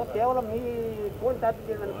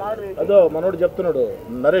 అదో మనోడు చెప్తున్నాడు,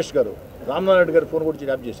 నరేష్ గారు, రామనారాయణ గారు ఫోన్ కూడా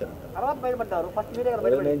ట్యాప్ చేశారు.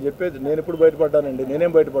 నేను చెప్పేది, నేను ఎప్పుడు బయటపడ్డానండి?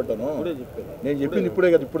 నేనేం బయటపడ్డాను? నేను చెప్పింది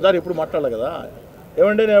ఇప్పుడే కదా, ఇప్పుడు దాకా ఎప్పుడు మాట్లాడాలి కదా.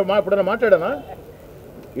 ఏమండి నేను ఎప్పుడైనా మాట్లాడానా?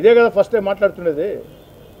 ఇదే కదా ఫస్ట్ టైం మాట్లాడుతున్నది.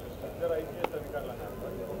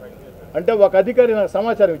 అంటే ఒక అధికారి నాకు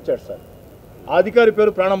సమాచారం ఇచ్చాడు సార్. ఆ అధికారి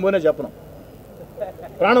పేరు ప్రాణం పోయినా చెప్పను.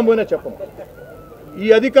 ఈ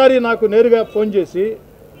అధికారి నాకు నేరుగా ఫోన్ చేసి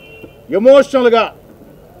ఎమోషనల్గా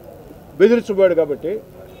బెదిరించబోయాడు కాబట్టి,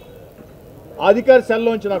 ఆ అధికారి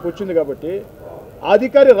సెల్లోంచి నాకు వచ్చింది కాబట్టి, ఆ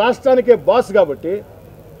అధికారి రాష్ట్రానికే బాస్ కాబట్టి,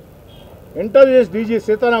 ఇంటెలిజెన్స్ డీజీ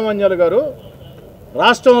సీతారామన్యాలు గారు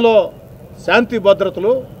రాష్ట్రంలో శాంతి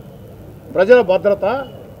భద్రతలు, ప్రజల భద్రత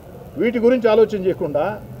వీటి గురించి ఆలోచన చేయకుండా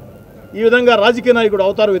ఈ విధంగా రాజకీయ నాయకుడు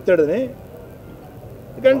అవతారం ఎత్తాడని.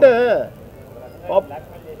 ఎందుకంటే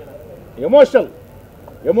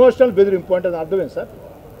ఎమోషనల్ బెదిరింపు అంటే అర్థమైంది సార్.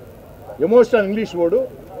 ఎమోషనల్ ఇంగ్లీష్ వర్డు,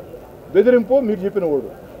 బెదిరింపు మీరు చెప్పిన వర్డు.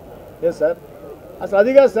 ఏం సార్ అసలు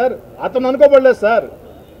అది కాదు సార్, అతను అనుకోబడలేదు సార్.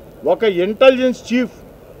 ఒక ఇంటెలిజెన్స్ చీఫ్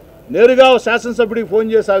నేరుగా శాసనసభ్యుడికి ఫోన్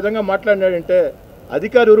చేసి ఆ విధంగా మాట్లాడినాడంటే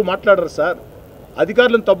అధికారి ఎవరు మాట్లాడరు సార్.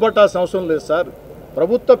 అధికారులను తప్పట్టాల్సిన అవసరం లేదు సార్.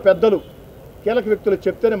 ప్రభుత్వ పెద్దలు, కీలక వ్యక్తులు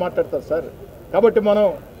చెప్తేనే మాట్లాడతారు సార్. కాబట్టి మనం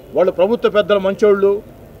వాళ్ళు ప్రభుత్వ పెద్దలు మంచోళ్ళు,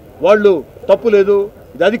 వాళ్ళు తప్పు లేదు,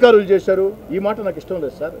 ఇది అధికారులు చేశారు, ఈ మాట నాకు ఇష్టం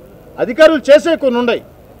లేదు సార్. అధికారులు చేసే కొన్ని ఉన్నాయి.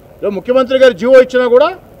 ముఖ్యమంత్రి గారు జీవో ఇచ్చినా కూడా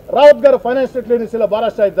రావత్ గారు ఫైనాన్షియల్ క్లియరెన్స్ ఇలా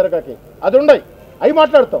బారాస్థాయి దరగాకి అది ఉన్నాయి, అవి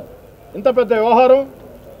మాట్లాడతాం. ఇంత పెద్ద వ్యవహారం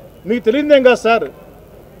మీకు తెలియదేం కాదు సార్.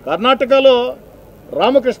 కర్ణాటకలో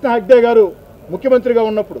రామకృష్ణ హెగ్డే గారు ముఖ్యమంత్రిగా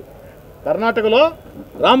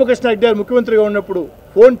ఉన్నప్పుడు,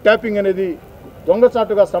 ఫోన్ ట్యాపింగ్ అనేది,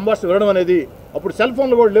 దొంగచాటుగా సంభాషణ వినడం అనేది, అప్పుడు సెల్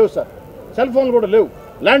ఫోన్లు కూడా లేవు సార్.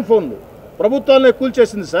 ల్యాండ్ ఫోన్లు ప్రభుత్వాలనే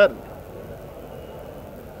కూల్చేసింది సార్.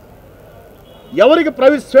 ఎవరికి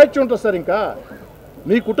ప్రైవేట్ స్వేచ్ఛ ఉంటుంది సార్? ఇంకా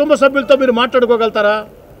మీ కుటుంబ సభ్యులతో మీరు మాట్లాడుకోగలుగుతారా?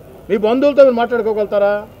 మీ బంధువులతో మీరు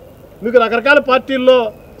మాట్లాడుకోగలుగుతారా? మీకు రకరకాల పార్టీల్లో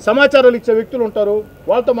సమాచారాలు ఇచ్చే వ్యక్తులు ఉంటారు,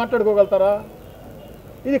 వాళ్ళతో మాట్లాడుకోగలుగుతారా?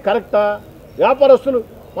 ఇది కరెక్టా? వ్యాపారస్తులు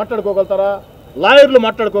మాట్లాడుకోగలుగుతారా? లాయర్లు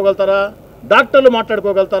మాట్లాడుకోగలుగుతారా? డాక్టర్లు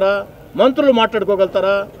మాట్లాడుకోగలుగుతారా? మంత్రులు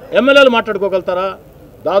మాట్లాడుకోగలుగుతారా? ఎమ్మెల్యేలు మాట్లాడుకోగలుగుతారా?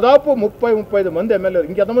 దాదాపు 30-35 మంది ఎమ్మెల్యేలు,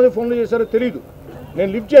 ఇంకెంతమంది ఫోన్లు చేశారో తెలియదు. నేను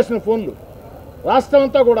లిఫ్ట్ చేసిన ఫోన్లు రాష్ట్రం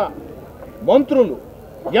అంతా కూడా, మంత్రులు,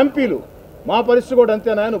 ఎంపీలు. మా పరిస్థితి కూడా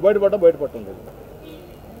అంతేనా? బయటపడటం లేదు.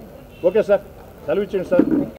 ఓకే సార్, సెలవు ఇచ్చేయండి సార్.